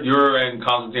 So you're and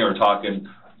Constantine are talking.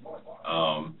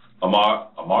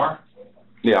 Amar?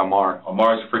 Yeah, Amar.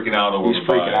 Amar's freaking out over. He's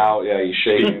freaking out. Yeah, he's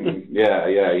shaking.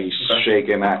 he's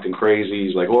shaking, acting crazy.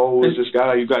 He's like, "Whoa, who's this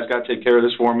guy? You guys got to take care of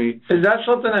this for me." Is that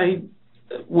something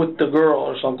that with the girl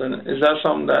or something? Is that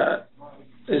something that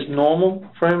is normal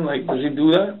for him? Like, does he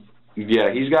do that?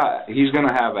 Yeah, he's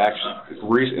gonna have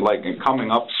coming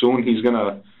up soon. He's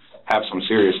gonna have some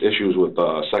serious issues with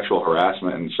sexual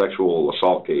harassment and sexual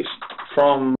assault case.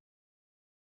 From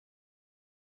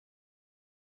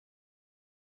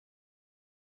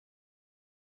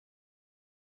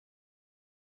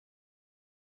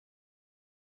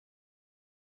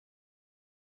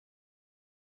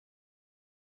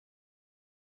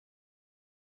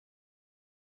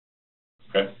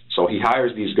Okay. So he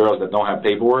hires these girls that don't have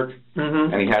paperwork,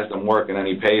 and he has them work, and then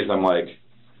he pays them like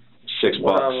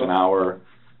 $6 an hour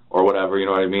or whatever, you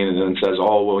know what I mean? And then says,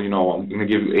 oh, well, you know, I'm going to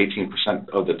give you 18%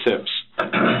 of the tips.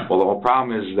 Well, the whole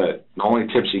problem is that the only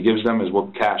tips he gives them is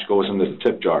what cash goes into the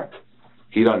tip jar.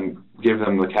 He doesn't give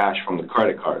them the cash from the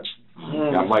credit cards.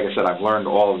 And like I said, I've learned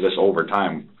all of this over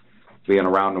time, being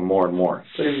around him more and more.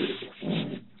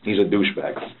 He's a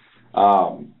douchebag.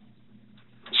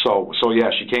 So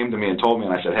yeah, she came to me and told me,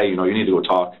 and I said, hey, you know, you need to go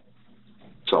talk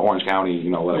to Orange County, you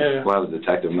know, let the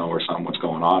detective know or something what's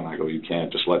going on. I go, you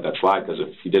can't just let that slide, because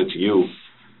if he did it to you,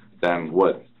 then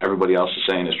what everybody else is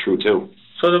saying is true too.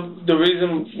 So the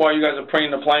reason why you guys are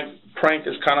playing the prank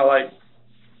is kind of like,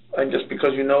 I guess,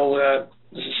 because you know that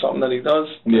this is something that he does.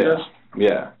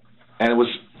 Yeah. And it was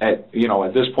at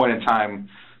this point in time,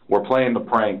 we're playing the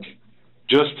prank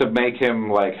just to make him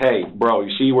like, hey, bro,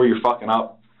 you see where you're fucking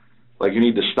up? Like, you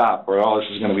need to stop, or all this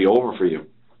is going to be over for you.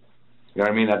 You know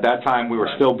what I mean? At that time, we were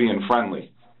still being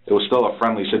friendly. It was still a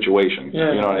friendly situation.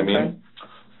 You know what I mean?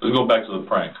 Let's go back to the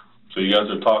prank. So you guys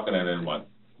are talking, and then what?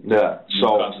 Yeah.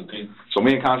 So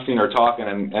me and Constantine are talking,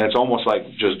 and it's almost like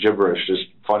just gibberish, just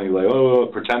funny, like,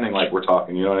 pretending like we're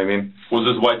talking. You know what I mean? Was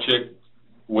this white chick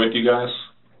with you guys?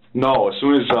 No. As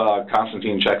soon as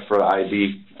Constantine checked for the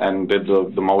ID and did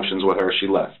the motions with her, she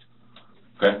left.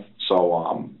 Okay. So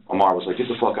Amar was like, get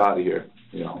the fuck out of here,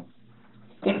 you know.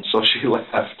 So she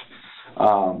left.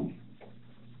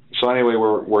 So anyway,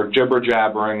 we're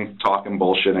jibber-jabbering, talking,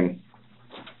 bullshitting,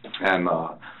 and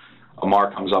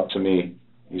Amar comes up to me.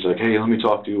 He's like, hey, let me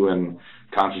talk to you, and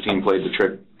Constantine played the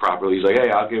trick properly. He's like, hey,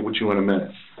 I'll get with you in a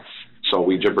minute. So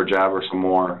we jibber-jabber some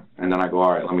more, and then I go,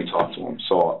 all right, let me talk to him.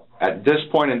 So at this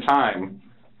point in time,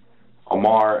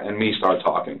 Amar and me start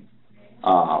talking. This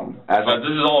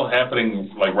is all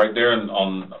happening like right there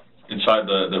inside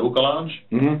the hookah lounge?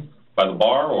 Mm-hmm. By the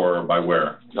bar or by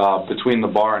where? Between the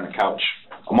bar and the couch.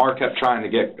 Amar kept trying to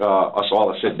get us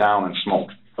all to sit down and smoke.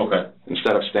 Okay.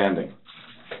 Instead of standing.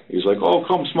 He's like, oh,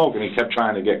 come smoke. And he kept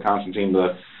trying to get Constantine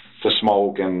to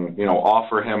smoke and, you know,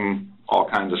 offer him all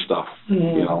kinds of stuff,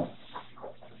 you know.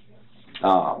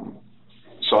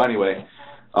 So anyway,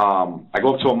 I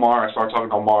go up to Amar. I start talking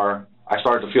to Amar. I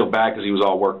started to feel bad because he was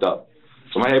all worked up.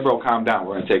 So I'm like, hey, bro, calm down.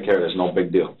 We're going to take care of this. No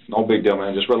big deal. No big deal,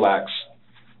 man. Just relax.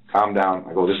 Calm down.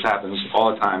 I go, this happens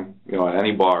all the time, you know, at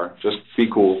any bar. Just be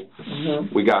cool.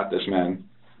 Mm-hmm. We got this, man.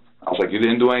 I was like, you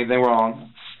didn't do anything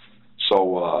wrong.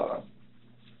 So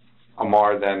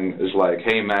Amar then is like,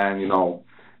 hey, man, you know,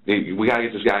 we got to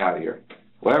get this guy out of here.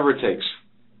 Whatever it takes.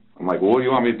 I'm like, well, what do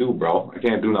you want me to do, bro? I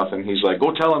can't do nothing. He's like,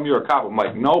 go tell him you're a cop. I'm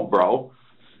like, no, bro.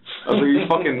 I was like, are you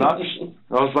fucking nuts?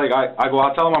 I was like, I go,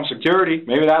 I'll tell him I'm security.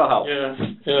 Maybe that'll help. Yeah.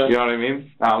 You know what I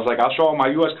mean? I was like, I'll show him my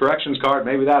U.S. corrections card.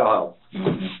 Maybe that'll help.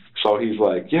 So he's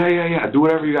like, yeah, do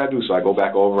whatever you got to do. So I go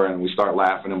back over and we start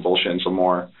laughing and bullshitting some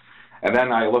more. And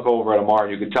then I look over at Amar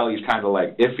and you can tell he's kind of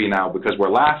like iffy now because we're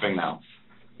laughing now.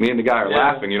 Me and the guy are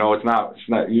laughing. You know, it's not,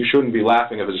 you shouldn't be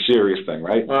laughing if it's a serious thing,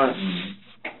 right?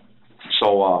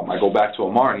 So I go back to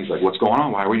Amar and he's like, what's going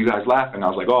on? Why were you guys laughing? I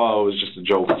was like, oh, it was just a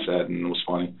joke he said and it was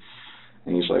funny.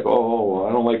 And he's like, oh,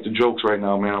 I don't like the jokes right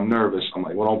now, man. I'm nervous. I'm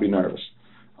like, well, don't be nervous.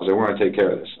 I was like, we're going to take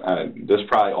care of this. This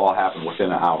probably all happened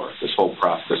within an hour, this whole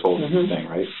thing,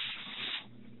 right?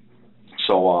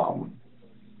 So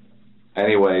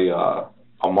anyway,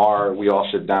 Amar, we all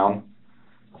sit down,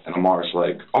 and Amar's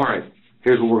like, all right,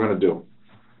 here's what we're going to do.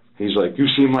 He's like, you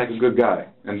seem like a good guy,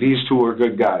 and these two are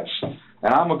good guys.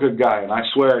 And I'm a good guy, and I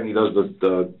swear, and he does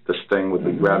this thing with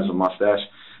the grabs the mustache.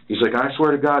 He's like, I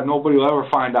swear to God, nobody will ever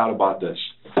find out about this.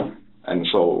 And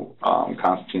so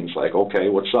Constantine's like, okay,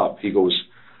 what's up? He goes,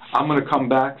 I'm going to come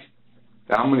back,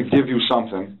 and I'm going to give you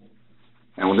something,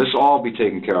 and will this all be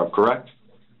taken care of, correct?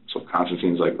 So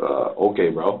Constantine's like, okay,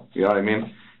 bro. You know what I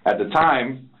mean? At the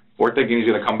time, we're thinking he's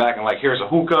going to come back and like, here's a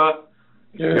hookah.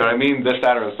 Yeah. You know what I mean? This,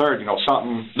 that, or the third, you know,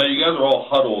 something. Now, you guys are all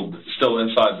huddled still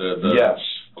inside the Yes.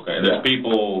 Okay, and there's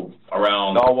people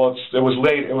around. No, well, it was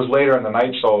late. It was later in the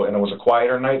night, and it was a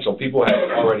quieter night, so people had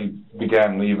already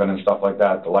began leaving and stuff like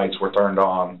that. The lights were turned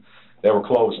on. They were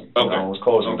closing. Okay. You know, it was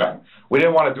closing time. We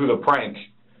didn't want to do the prank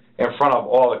in front of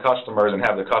all the customers and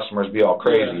have the customers be all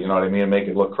crazy, you know what I mean, and make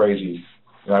it look crazy.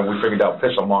 You know, we figured out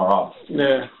piss Amar off.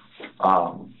 Yeah.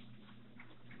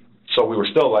 So we were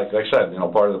still, like I said, you know,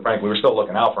 part of the prank, we were still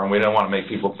looking out for him. We didn't want to make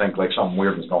people think like something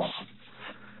weird was going on.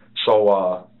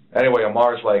 So anyway,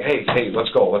 Amar's like, hey, let's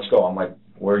go. I'm like,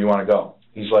 where do you want to go?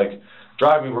 He's like,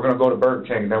 drive me. We're going to go to Burger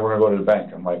King, and then we're going to go to the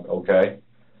bank. I'm like, okay.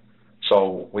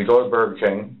 So we go to Burger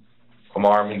King.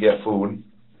 Amar and me get food,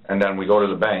 and then we go to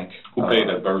the bank. Who paid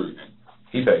at Burger King?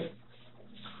 He paid.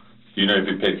 Do you know if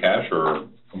he paid cash or?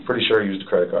 I'm pretty sure he used a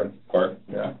credit card. Card?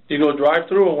 Yeah. You go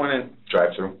drive-through or went in?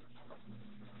 Drive-through.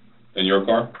 In your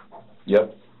car?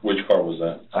 Yep. Which car was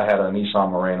that? I had a Nissan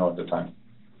Murano at the time.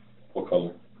 What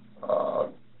color?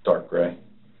 Dark gray.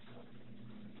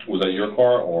 Was that your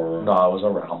car or? No, it was a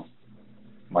rental.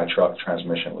 My truck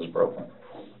transmission was broken.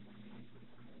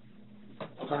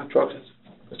 What kind of truck is it?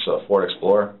 It's a Ford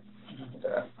Explorer.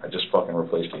 Yeah, I just fucking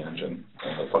replaced the engine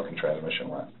and the fucking transmission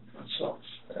went. That sucks.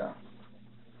 Yeah.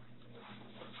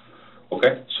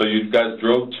 Okay, so you guys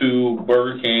drove to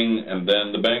Burger King and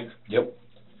then the bank? Yep.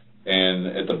 And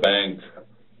at the bank,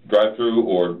 drive-through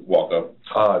or walk-up?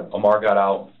 Amar got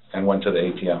out and went to the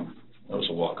ATM. It was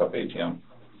a walk-up ATM.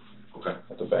 Okay.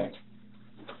 At the bank.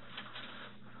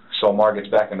 So Amar gets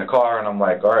back in the car, and I'm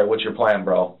like, all right, what's your plan,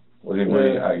 bro?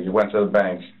 You went to the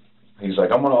bank. He's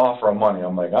like, I'm going to offer him money.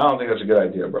 I'm like, I don't think that's a good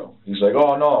idea, bro. He's like,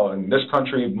 oh, no, in this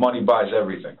country, money buys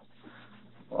everything.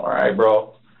 All right,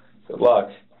 bro. Good luck.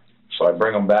 So I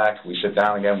bring him back. We sit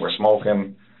down again. We're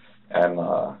smoking. And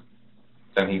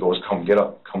then he goes, come, get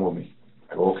up. Come with me.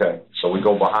 I go, okay. So we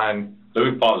go behind. Let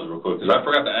me pause real quick, because I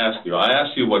forgot to ask you. I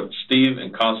asked you what Steve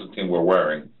and Constantine were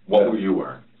wearing. What were you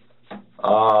wearing?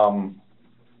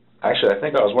 Actually, I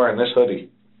think I was wearing this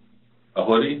hoodie. A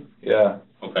hoodie? Yeah.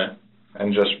 Okay.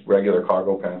 And just regular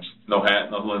cargo pants. No hat,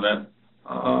 nothing like that?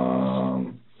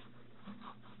 I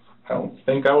don't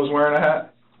think I was wearing a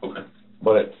hat. Okay.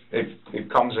 but it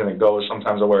comes and it goes.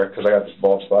 Sometimes I wear it because I got this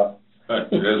bald spot. Right.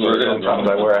 It is what it is. Sometimes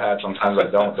I wear a hat, sometimes I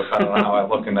don't, depending on how I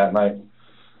look in that night.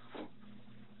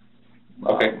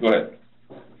 Okay, go ahead.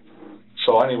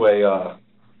 So anyway,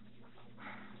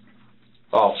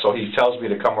 so he tells me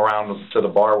to come around to the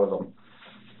bar with him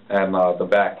and the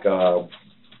back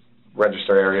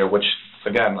register area, which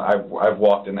again I've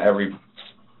walked in every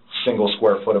single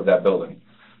square foot of that building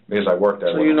because I work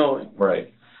there. So you know it,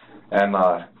 right? And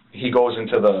he goes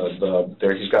into the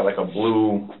there. He's got like a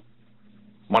blue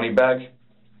money bag,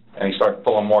 and he starts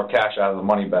pulling more cash out of the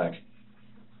money bag.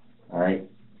 All right.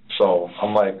 So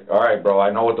I'm like, all right, bro,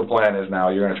 I know what the plan is now.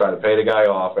 You're going to try to pay the guy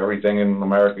off. Everything in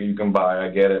America you can buy. I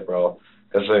get it, bro.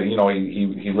 Because, you know,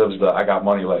 he lives the I got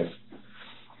money life.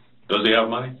 Does he have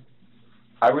money?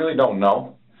 I really don't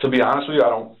know. To be honest with you, I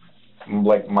don't,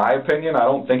 like, my opinion, I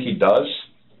don't think he does.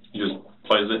 He just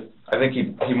plays it? I think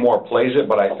he more plays it,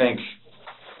 but I think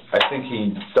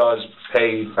he does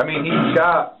pay. I mean, he's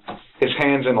got his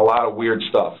hands in a lot of weird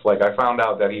stuff. Like, I found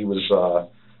out that he was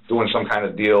doing some kind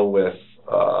of deal with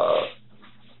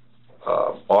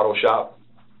auto shop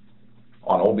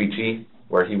on OBT,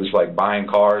 where he was like buying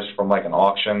cars from like an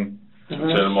auction. Send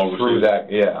them overseas. Through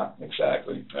that, yeah,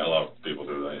 exactly. Yeah, a lot of people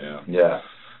do that, yeah. Yeah.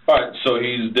 All right, so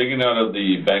he's digging out of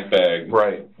the bank bag,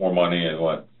 right? More money and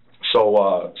what?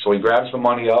 So he grabs the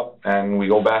money up, and we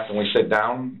go back and we sit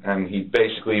down, and he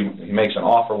makes an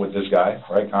offer with this guy,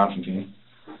 right, Constantine,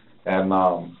 and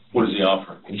what does he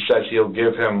offer? He says he'll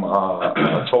give him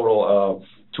a total of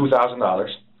 $2,000.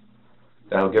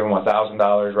 Then he'll give him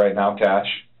 $1,000 right now, cash,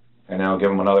 and then he'll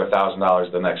give him another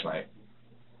 $1,000 the next night,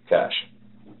 cash.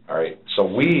 All right. So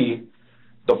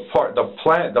the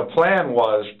plan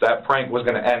was that prank was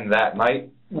going to end that night,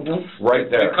 right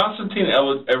there. Did Constantine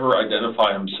ever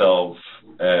identify himself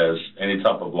as any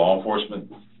type of law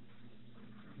enforcement?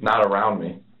 Not around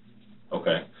me.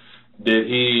 Okay. Did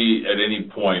he at any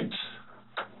point,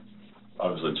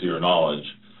 obviously to your knowledge,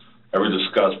 ever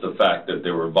discuss the fact that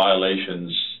there were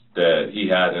violations that he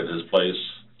had at his place?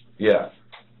 Yeah.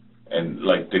 And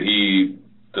like, did he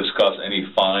discuss any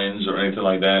fines or anything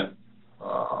like that?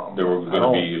 They were going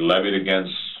to be levied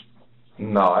against?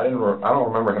 No, I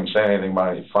don't remember him saying anything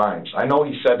about any fines. I know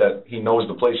he said that he knows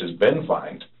the place has been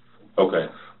fined. Okay.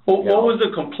 Well, what was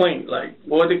the complaint like?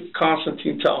 What did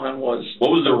Constantine tell him was?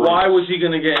 What was the why was he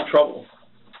going to get in trouble?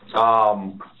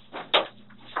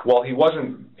 Well, he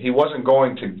wasn't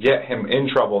going to get him in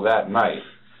trouble that night.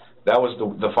 That was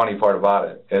the funny part about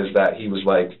it, is that he was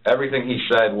like, everything he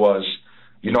said was,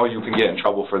 you know, you can get in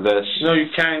trouble for this. You know, you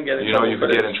can get in trouble for this. You know, you can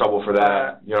get in trouble for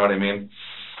that. You know what I mean?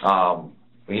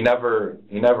 He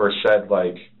never said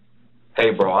like,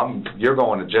 hey, bro, you're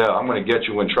going to jail. I'm going to get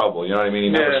you in trouble. You know what I mean? He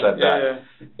never said that.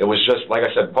 Yeah. It was just, like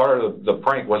I said, part of the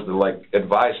prank was to like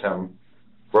advise him,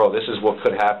 bro, this is what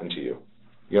could happen to you.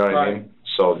 You know what I mean?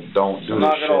 So don't do this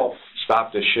shit.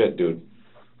 Stop this shit, dude.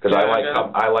 Because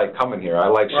I like coming here. I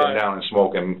like sitting down and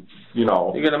smoking. You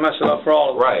know, you're gonna mess it up for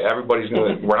all of us. Right. Everybody's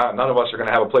gonna. None of us are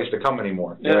gonna have a place to come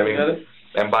anymore. You know what I mean?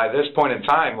 And by this point in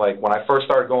time, like when I first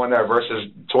started going there versus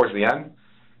towards the end,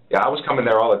 yeah, I was coming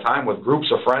there all the time with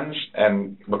groups of friends,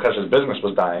 and because his business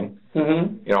was dying,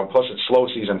 you know, plus it's slow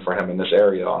season for him in this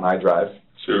area on iDrive.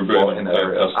 So you're bringing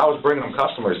I was bringing them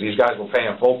customers. These guys were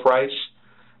paying full price.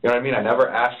 You know what I mean? I never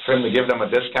asked him to give them a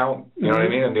discount. You know what I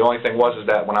mean? And the only thing was is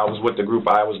that when I was with the group,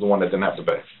 I was the one that didn't have to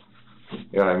pay.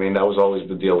 You know what I mean? That was always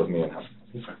the deal with me and him.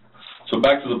 So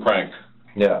back to the prank.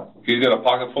 Yeah. He's got a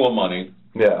pocket full of money.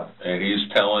 Yeah. And he's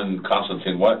telling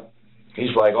Constantine what?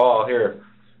 He's like, oh, here.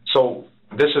 So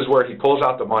this is where he pulls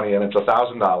out the money, and it's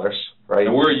 $1,000, right?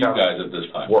 And where are you guys at this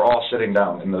time? We're all sitting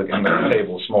down in the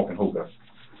table smoking hookah.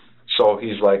 So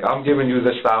he's like, I'm giving you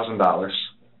this $1,000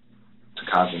 to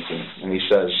Constantine, and he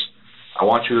says, I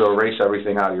want you to erase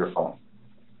everything out of your phone.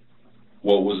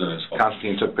 What was in his phone?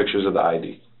 Constantine took pictures of the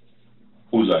ID.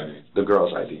 Whose ID? The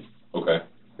girl's ID. Okay.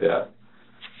 Yeah.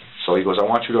 So he goes, I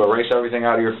want you to erase everything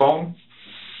out of your phone.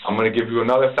 I'm going to give you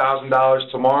another $1,000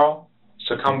 tomorrow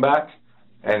to come back,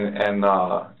 and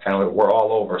we're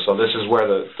all over. So this is where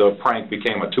the prank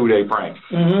became a 2-day prank,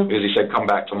 because he said, come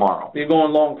back tomorrow. You're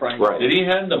going long prank. Right. Did he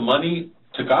hand the money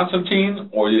to Constantine,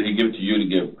 or did he give it to you to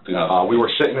give to Constantine? We were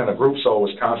sitting in a group, so it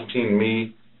was Constantine,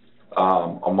 me,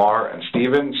 Amar, and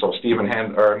Steven. So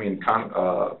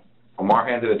Amar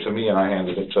handed it to me, and I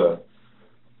handed it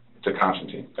to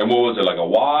Constantine. And what was it, like a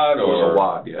wad? It was a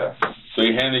wad, yeah. So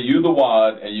he handed you the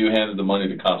wad, and you handed the money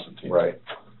to Constantine. Right.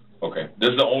 Okay. This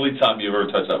is the only time you've ever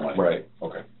touched that money. Right.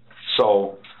 Okay.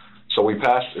 So we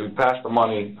passed the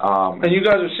money. And you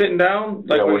guys are sitting down,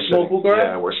 like we're smoke hookah?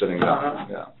 Yeah, we're sitting down.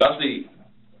 Yeah. That's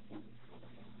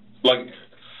like,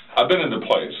 I've been in the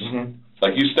place,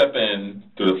 like you step in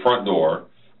through the front door.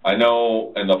 I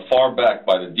know in the far back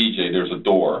by the DJ there's a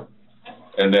door,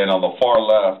 and then on the far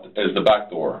left is the back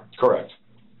door. Correct.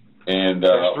 And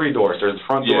there's 3 doors. There's the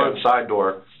front door, the side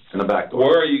door, and the back door.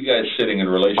 Where are you guys sitting in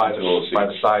relation to those seats? By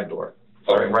the side door.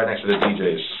 Okay. Right next to the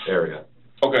DJ's area.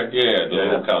 Okay, the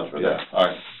little couch right there. All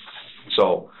right.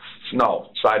 So, no,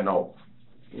 side note,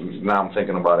 now I'm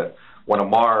thinking about it. When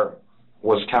Amar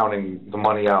was counting the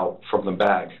money out from the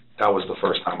bag, that was the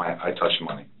first time I touched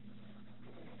money.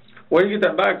 Where did you get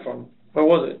that bag from? Where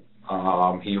was it?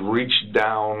 He reached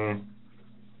down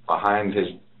behind his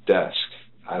desk.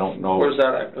 I don't know. Where's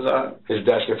that at? His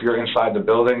desk, if you're inside the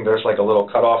building, there's like a little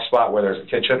cutoff spot where there's a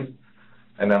kitchen,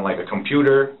 and then like a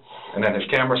computer, and then his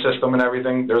camera system and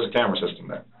everything. There's a camera system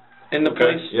there. In the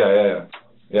place?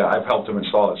 Yeah, I've helped him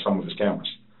install some of his cameras.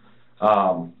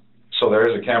 So there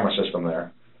is a camera system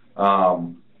there.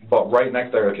 But right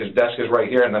next there, like his desk is right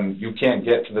here, and then you can't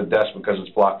get to the desk because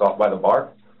it's blocked off by the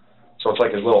bar. So it's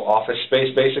like his little office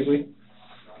space, basically.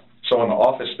 So in the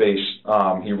office space,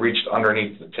 he reached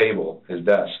underneath the table, his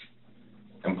desk,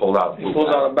 and pulled out. He pulled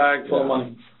out a bag full of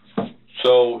money.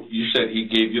 So you said he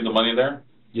gave you the money there?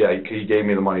 Yeah, he gave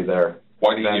me the money there.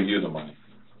 Why did he give you the money?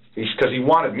 Because he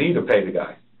wanted me to pay the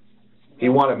guy. He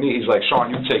wanted me. He's like,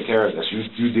 Sean, you take care of this.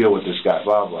 You deal with this guy.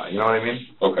 Blah blah. You know what I mean?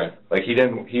 Okay. Like he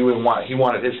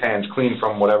wanted his hands clean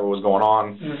from whatever was going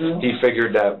on. He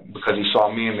figured that because he saw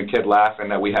me and the kid laughing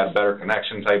that we had a better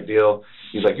connection type deal.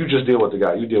 He's like, you just deal with the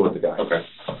guy. You deal with the guy. Okay.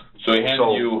 So he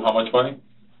handed you how much money?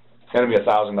 Handed me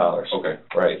 $1,000. Okay.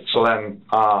 Right. So then,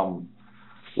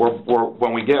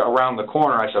 when we get around the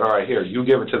corner, I said, all right, here, you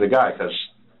give it to the guy because,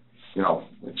 you know,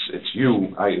 it's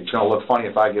you. It's gonna look funny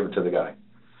if I give it to the guy.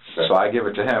 Okay. So I give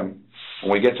it to him.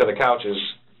 When we get to the couches,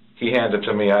 he hands it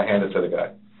to me. I hand it to the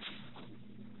guy.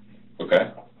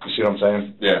 Okay. You see what I'm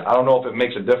saying? Yeah. I don't know if it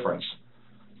makes a difference.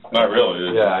 Not really.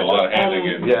 It's a lot of handing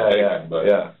and taking.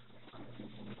 Yeah.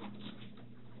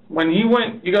 When he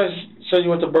went, you guys said you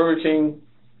went to Burger King,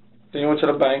 then you went to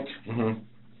the bank,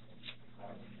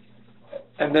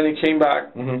 and then he came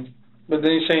back. But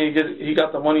then he's saying he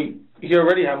got the money. He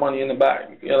already had money in the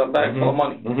bag. He had a bag full of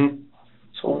money.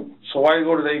 So why did he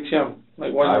go to the ATM?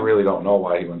 Like, why? I really don't know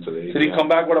why he went to the ATM. Did he come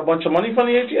back with a bunch of money from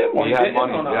the ATM? Or he had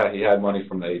money. Yeah, he had money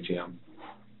from the ATM.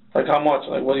 Like how much?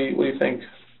 Like what do you think?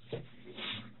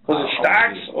 Was it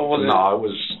stacks or was it? No, it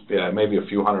was maybe a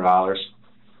few $100.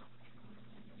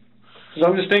 Because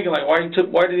I'm just thinking, like,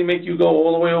 why did he make you go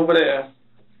all the way over there?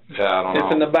 Yeah, I don't know.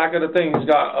 If in the back of the thing he's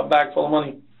got a bag full of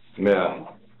money. Yeah.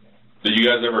 Did you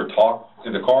guys ever talk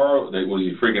in the car? Was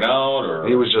he freaking out, or?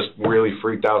 He was just really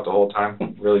freaked out the whole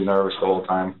time, really nervous the whole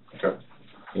time. Okay.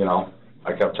 You know,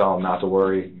 I kept telling him not to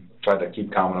worry, tried to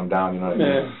keep calming him down, you know what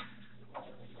I mean?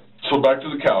 So back to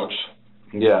the couch.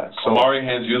 Yeah. So Amari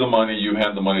hands you the money, you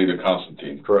hand the money to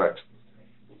Constantine. Correct.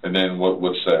 And then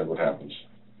what's said? What happens?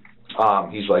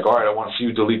 He's like, all right, I want to see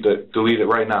you delete it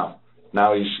right now.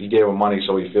 Now he gave him money,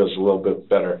 so he feels a little bit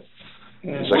better.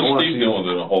 He's like, what's Steve doing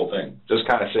with the whole thing? Just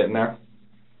kind of sitting there.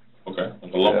 Okay.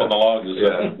 The lump on the log.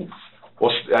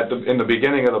 Well, in the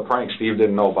beginning of the prank, Steve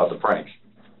didn't know about the prank.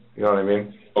 You know what I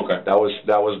mean? Okay. That was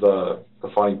the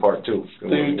funny part too.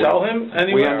 Did you tell him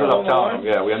anywhere? We ended up telling him.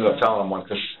 Yeah, we ended up telling him one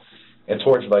because. And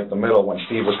towards like the middle, when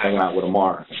Steve was hanging out with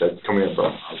Amar, I said, "Come here, bro."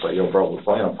 I was like, "Yo, bro, we're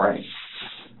playing a prank."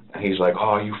 And he's like,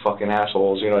 "Oh, you fucking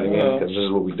assholes," you know what I mean? Because this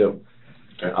is what we do.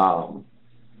 Okay.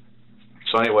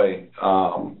 So anyway,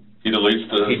 he deletes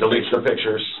the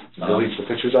pictures. He deletes the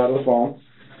pictures out of the phone.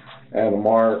 And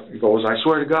Amar goes, "I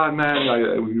swear to God,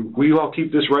 man, we all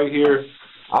keep this right here.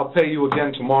 I'll pay you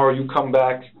again tomorrow. You come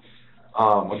back.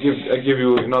 I'll give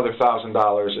you another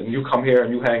 $1,000, and you come here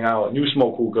and you hang out and you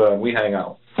smoke hookah and we hang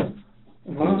out."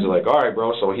 He's like, all right,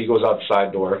 bro. So he goes out the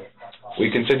side door.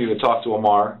 We continue to talk to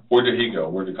Amar. Where did he go?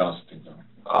 Where did Constantine go?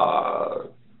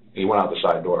 He went out the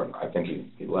side door, and I think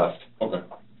he left. Okay.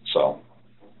 So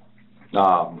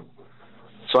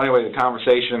anyway, the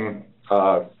conversation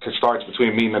starts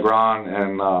between me, Negron,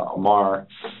 and Amar,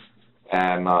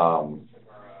 and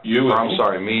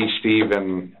me, Steve,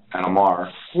 and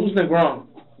Amar. Who's Negron?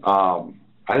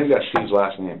 I think that's Steve's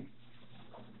last name.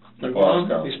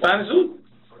 Negron? He's Spanish dude?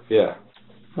 Yeah.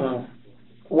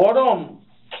 What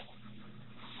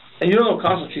and you don't know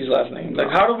Constantine's last name.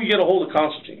 Like, how do we get a hold of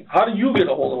Constantine? How do you get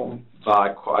a hold of him?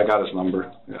 I got his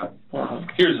number. Yeah.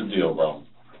 Here's the deal, bro.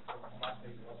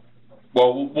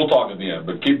 Well, we'll talk at the end,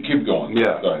 but keep going.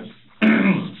 Yeah. Go ahead.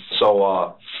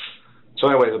 So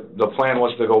anyway, the plan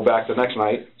was to go back the next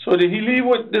night. So did he leave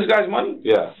with this guy's money?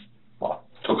 Yeah.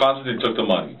 So Constantine took the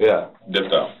money. Yeah.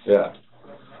 Dipped out. Yeah.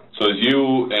 So it's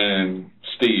you and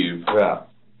Steve. Yeah.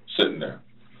 Sitting there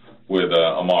with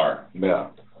Amar. Yeah.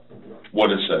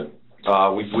 What is said?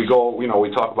 We go,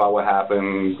 we talk about what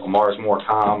happened. Amar's more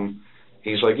calm.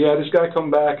 He's like, yeah, this guy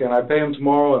come back and I pay him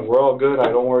tomorrow and we're all good. I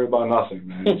don't worry about nothing,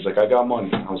 man. He's like, I got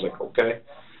money. And I was like, okay.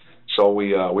 So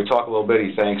we talk a little bit.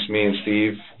 He thanks me and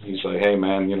Steve. He's like, hey,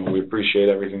 man, we appreciate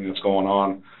everything that's going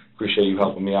on. Appreciate you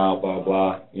helping me out, blah,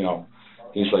 blah.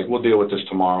 He's like, we'll deal with this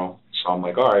tomorrow. So I'm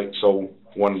like, all right. So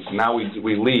now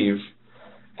we leave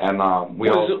and I'm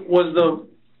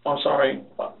sorry.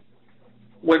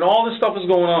 When all this stuff is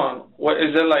going on,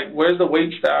 is it like, where's the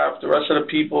wait staff, the rest of the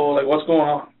people? Like, what's going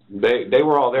on? They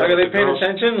were all there. Like, are they paying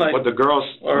attention? Like, with the girls,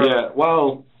 yeah.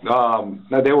 Well,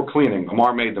 no, they were cleaning.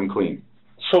 Amar made them clean.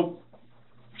 So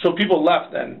people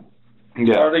left then?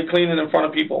 Yeah. Or are they cleaning in front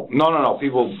of people? No.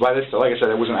 People, by this, like I said,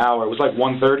 it was an hour. It was like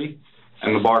 1:30,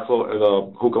 and the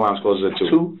hookah lounge closed at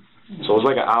 2. So it was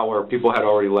like an hour. People had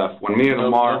already left. When me and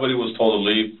Amar... Nobody was told to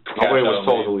leave? Nobody was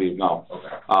told to leave, no.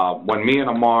 Okay. When me and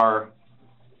Amar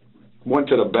went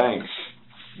to the bank,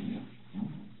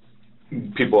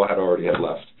 people had already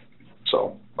left.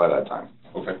 So, by that time.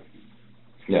 Okay.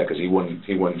 Yeah, because he wouldn't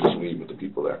just leave with the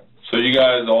people there. So you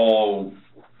guys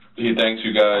he thanks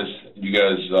you guys. You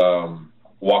guys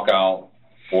walk out,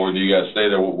 or do you guys stay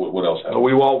there? What else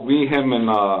happens? Me, him,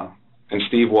 and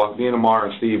Steve me and Amar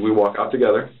and Steve, we walk out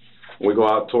together. We go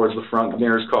out towards the front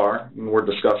near his car, and we're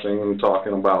discussing and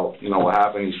talking about, what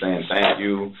happened. He's saying thank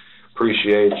you,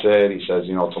 appreciates it. He says,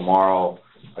 tomorrow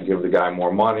I give the guy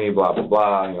more money, blah, blah,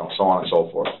 blah, so on and so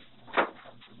forth.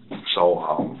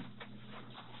 So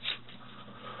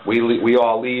we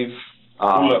all leave.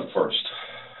 Who left first?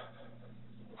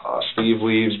 Steve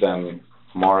leaves, then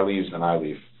Amar leaves, then I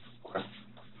leave. Okay.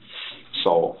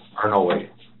 So, or no, wait.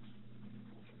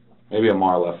 Maybe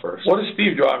Amar left first. What is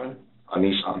Steve driving? A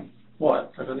Nissan.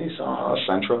 What? Like a Nissan?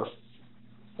 Sentra.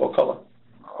 What color?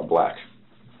 Black.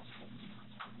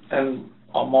 And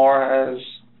Amar has?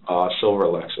 Silver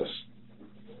Lexus.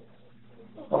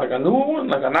 Like a newer one?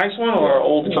 Like a nice one or an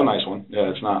old one? It's a nice one. Yeah,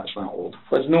 it's not old.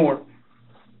 But it's newer.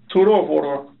 2-door or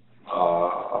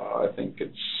 4-door? I think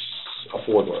it's a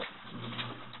 4-door.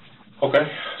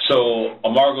 Okay. So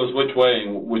Amar goes which way,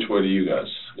 and which way do you guys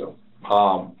go?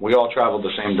 We all traveled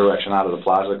the same direction out of the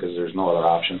plaza because there's no other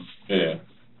option. Yeah.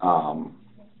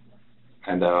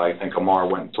 And then I think Amar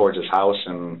went towards his house,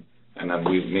 and then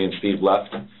me and Steve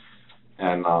left.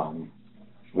 And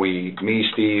me,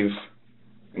 Steve,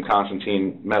 and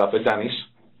Constantine met up at Denny's.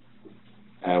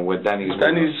 And with Denny's...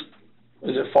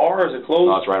 Is it far or is it close?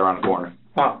 No, it's right around the corner.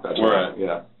 Huh. That's right.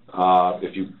 Yeah.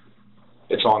 If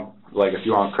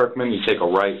you're on Kirkman, you take a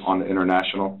right on the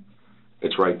International.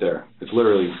 It's right there. It's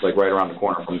literally like right around the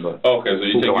corner from the... Okay, so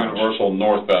you take Universal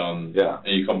northbound, yeah,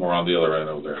 and you come around the other end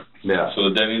over there. Yeah. So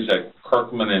the Denny's at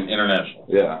Kirkman and International.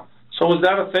 Yeah. So was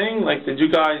that a thing? Like, did you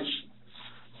guys...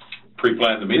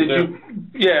 Pre-plan to meet there?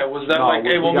 Was that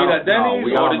hey, we'll meet at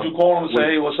Denny's? Or did you call him and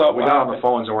say, hey, what's up? We got on the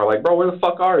phones and we're like, bro, where the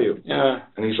fuck are you? Yeah.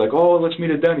 And he's like, oh, let's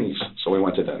meet at Denny's. So we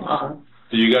went to Denny's.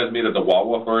 Did you guys meet at the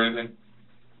Wawa or anything?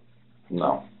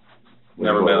 No.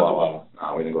 Never been at the Wawa?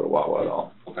 No, we didn't go to Wawa at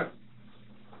all. Okay.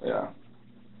 Yeah.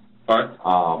 All right.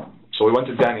 So we went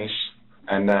to Denny's,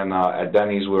 and then at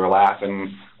Denny's we were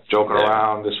laughing, joking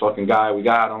around. This fucking guy, we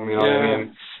got him. You know what I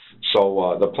mean?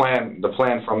 So the plan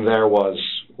from there was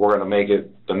we're gonna make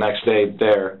it the next day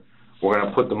there. We're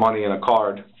gonna put the money in a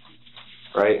card,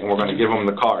 right? And we're gonna give him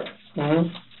the card.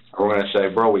 Mm-hmm. We're gonna say,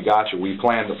 bro, we got you. We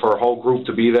planned for a whole group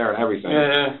to be there and everything.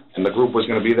 Yeah. And the group was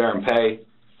gonna be there and pay.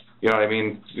 You know what I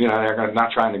mean? They're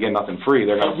not trying to get nothing free.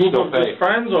 They're going to still pay.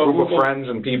 Friends or a group of friends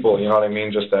and people, you know what I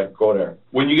mean, just to go there.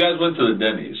 When you guys went to the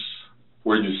Denny's,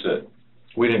 where'd you sit?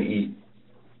 We didn't eat.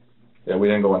 Yeah, we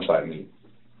didn't go inside and eat.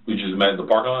 We just met in the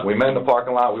parking lot? We met in the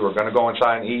parking lot. We were going to go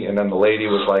inside and eat, and then the lady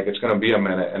was like, it's going to be a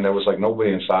minute. And there was, like,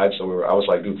 nobody inside, so I was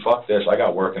like, dude, fuck this. I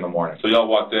got work in the morning. So y'all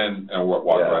walked in and walked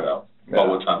right out. About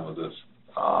what time was this?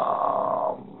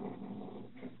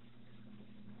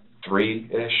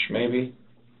 3-ish, maybe.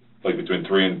 Like between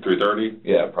 3 and 3:30?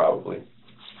 Yeah, probably.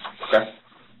 Okay.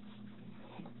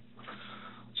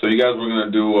 So you guys were going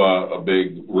to do a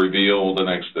big reveal the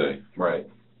next day. Right.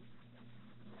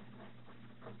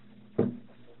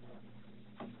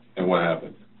 And what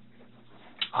happened?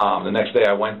 The next day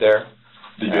I went there.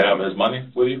 Did you have his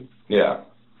money with you? Yeah.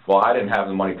 Well, I didn't have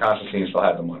the money. Constantine still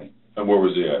had the money. And where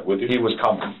was he at? With you? He was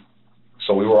coming.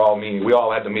 So we were all meeting. We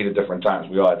all had to meet at different times.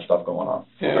 We all had stuff going on.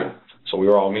 Yeah. Okay. So we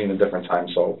were all meeting at different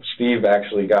times. So Steve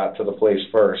actually got to the place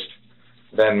first,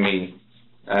 then me,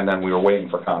 and then we were waiting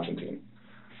for Constantine.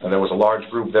 And there was a large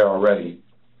group there already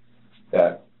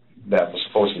that was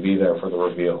supposed to be there for the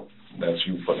reveal. That's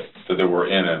you put it. So they were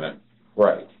in it.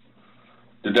 Right.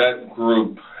 Did that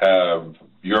group have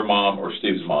your mom or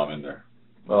Steve's mom in there?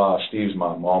 Steve's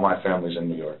mom. All my family's in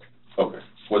New York. Okay.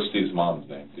 What's Steve's mom's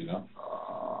name? Do you know?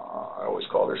 I always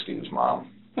called her Steve's mom.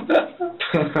 Mrs.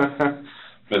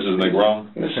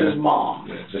 Negron? Mrs. Mom.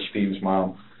 Yeah, just Steve's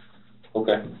mom.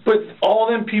 Okay. But all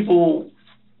them people,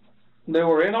 they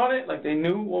were in on it? Like they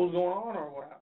knew what was going on? Or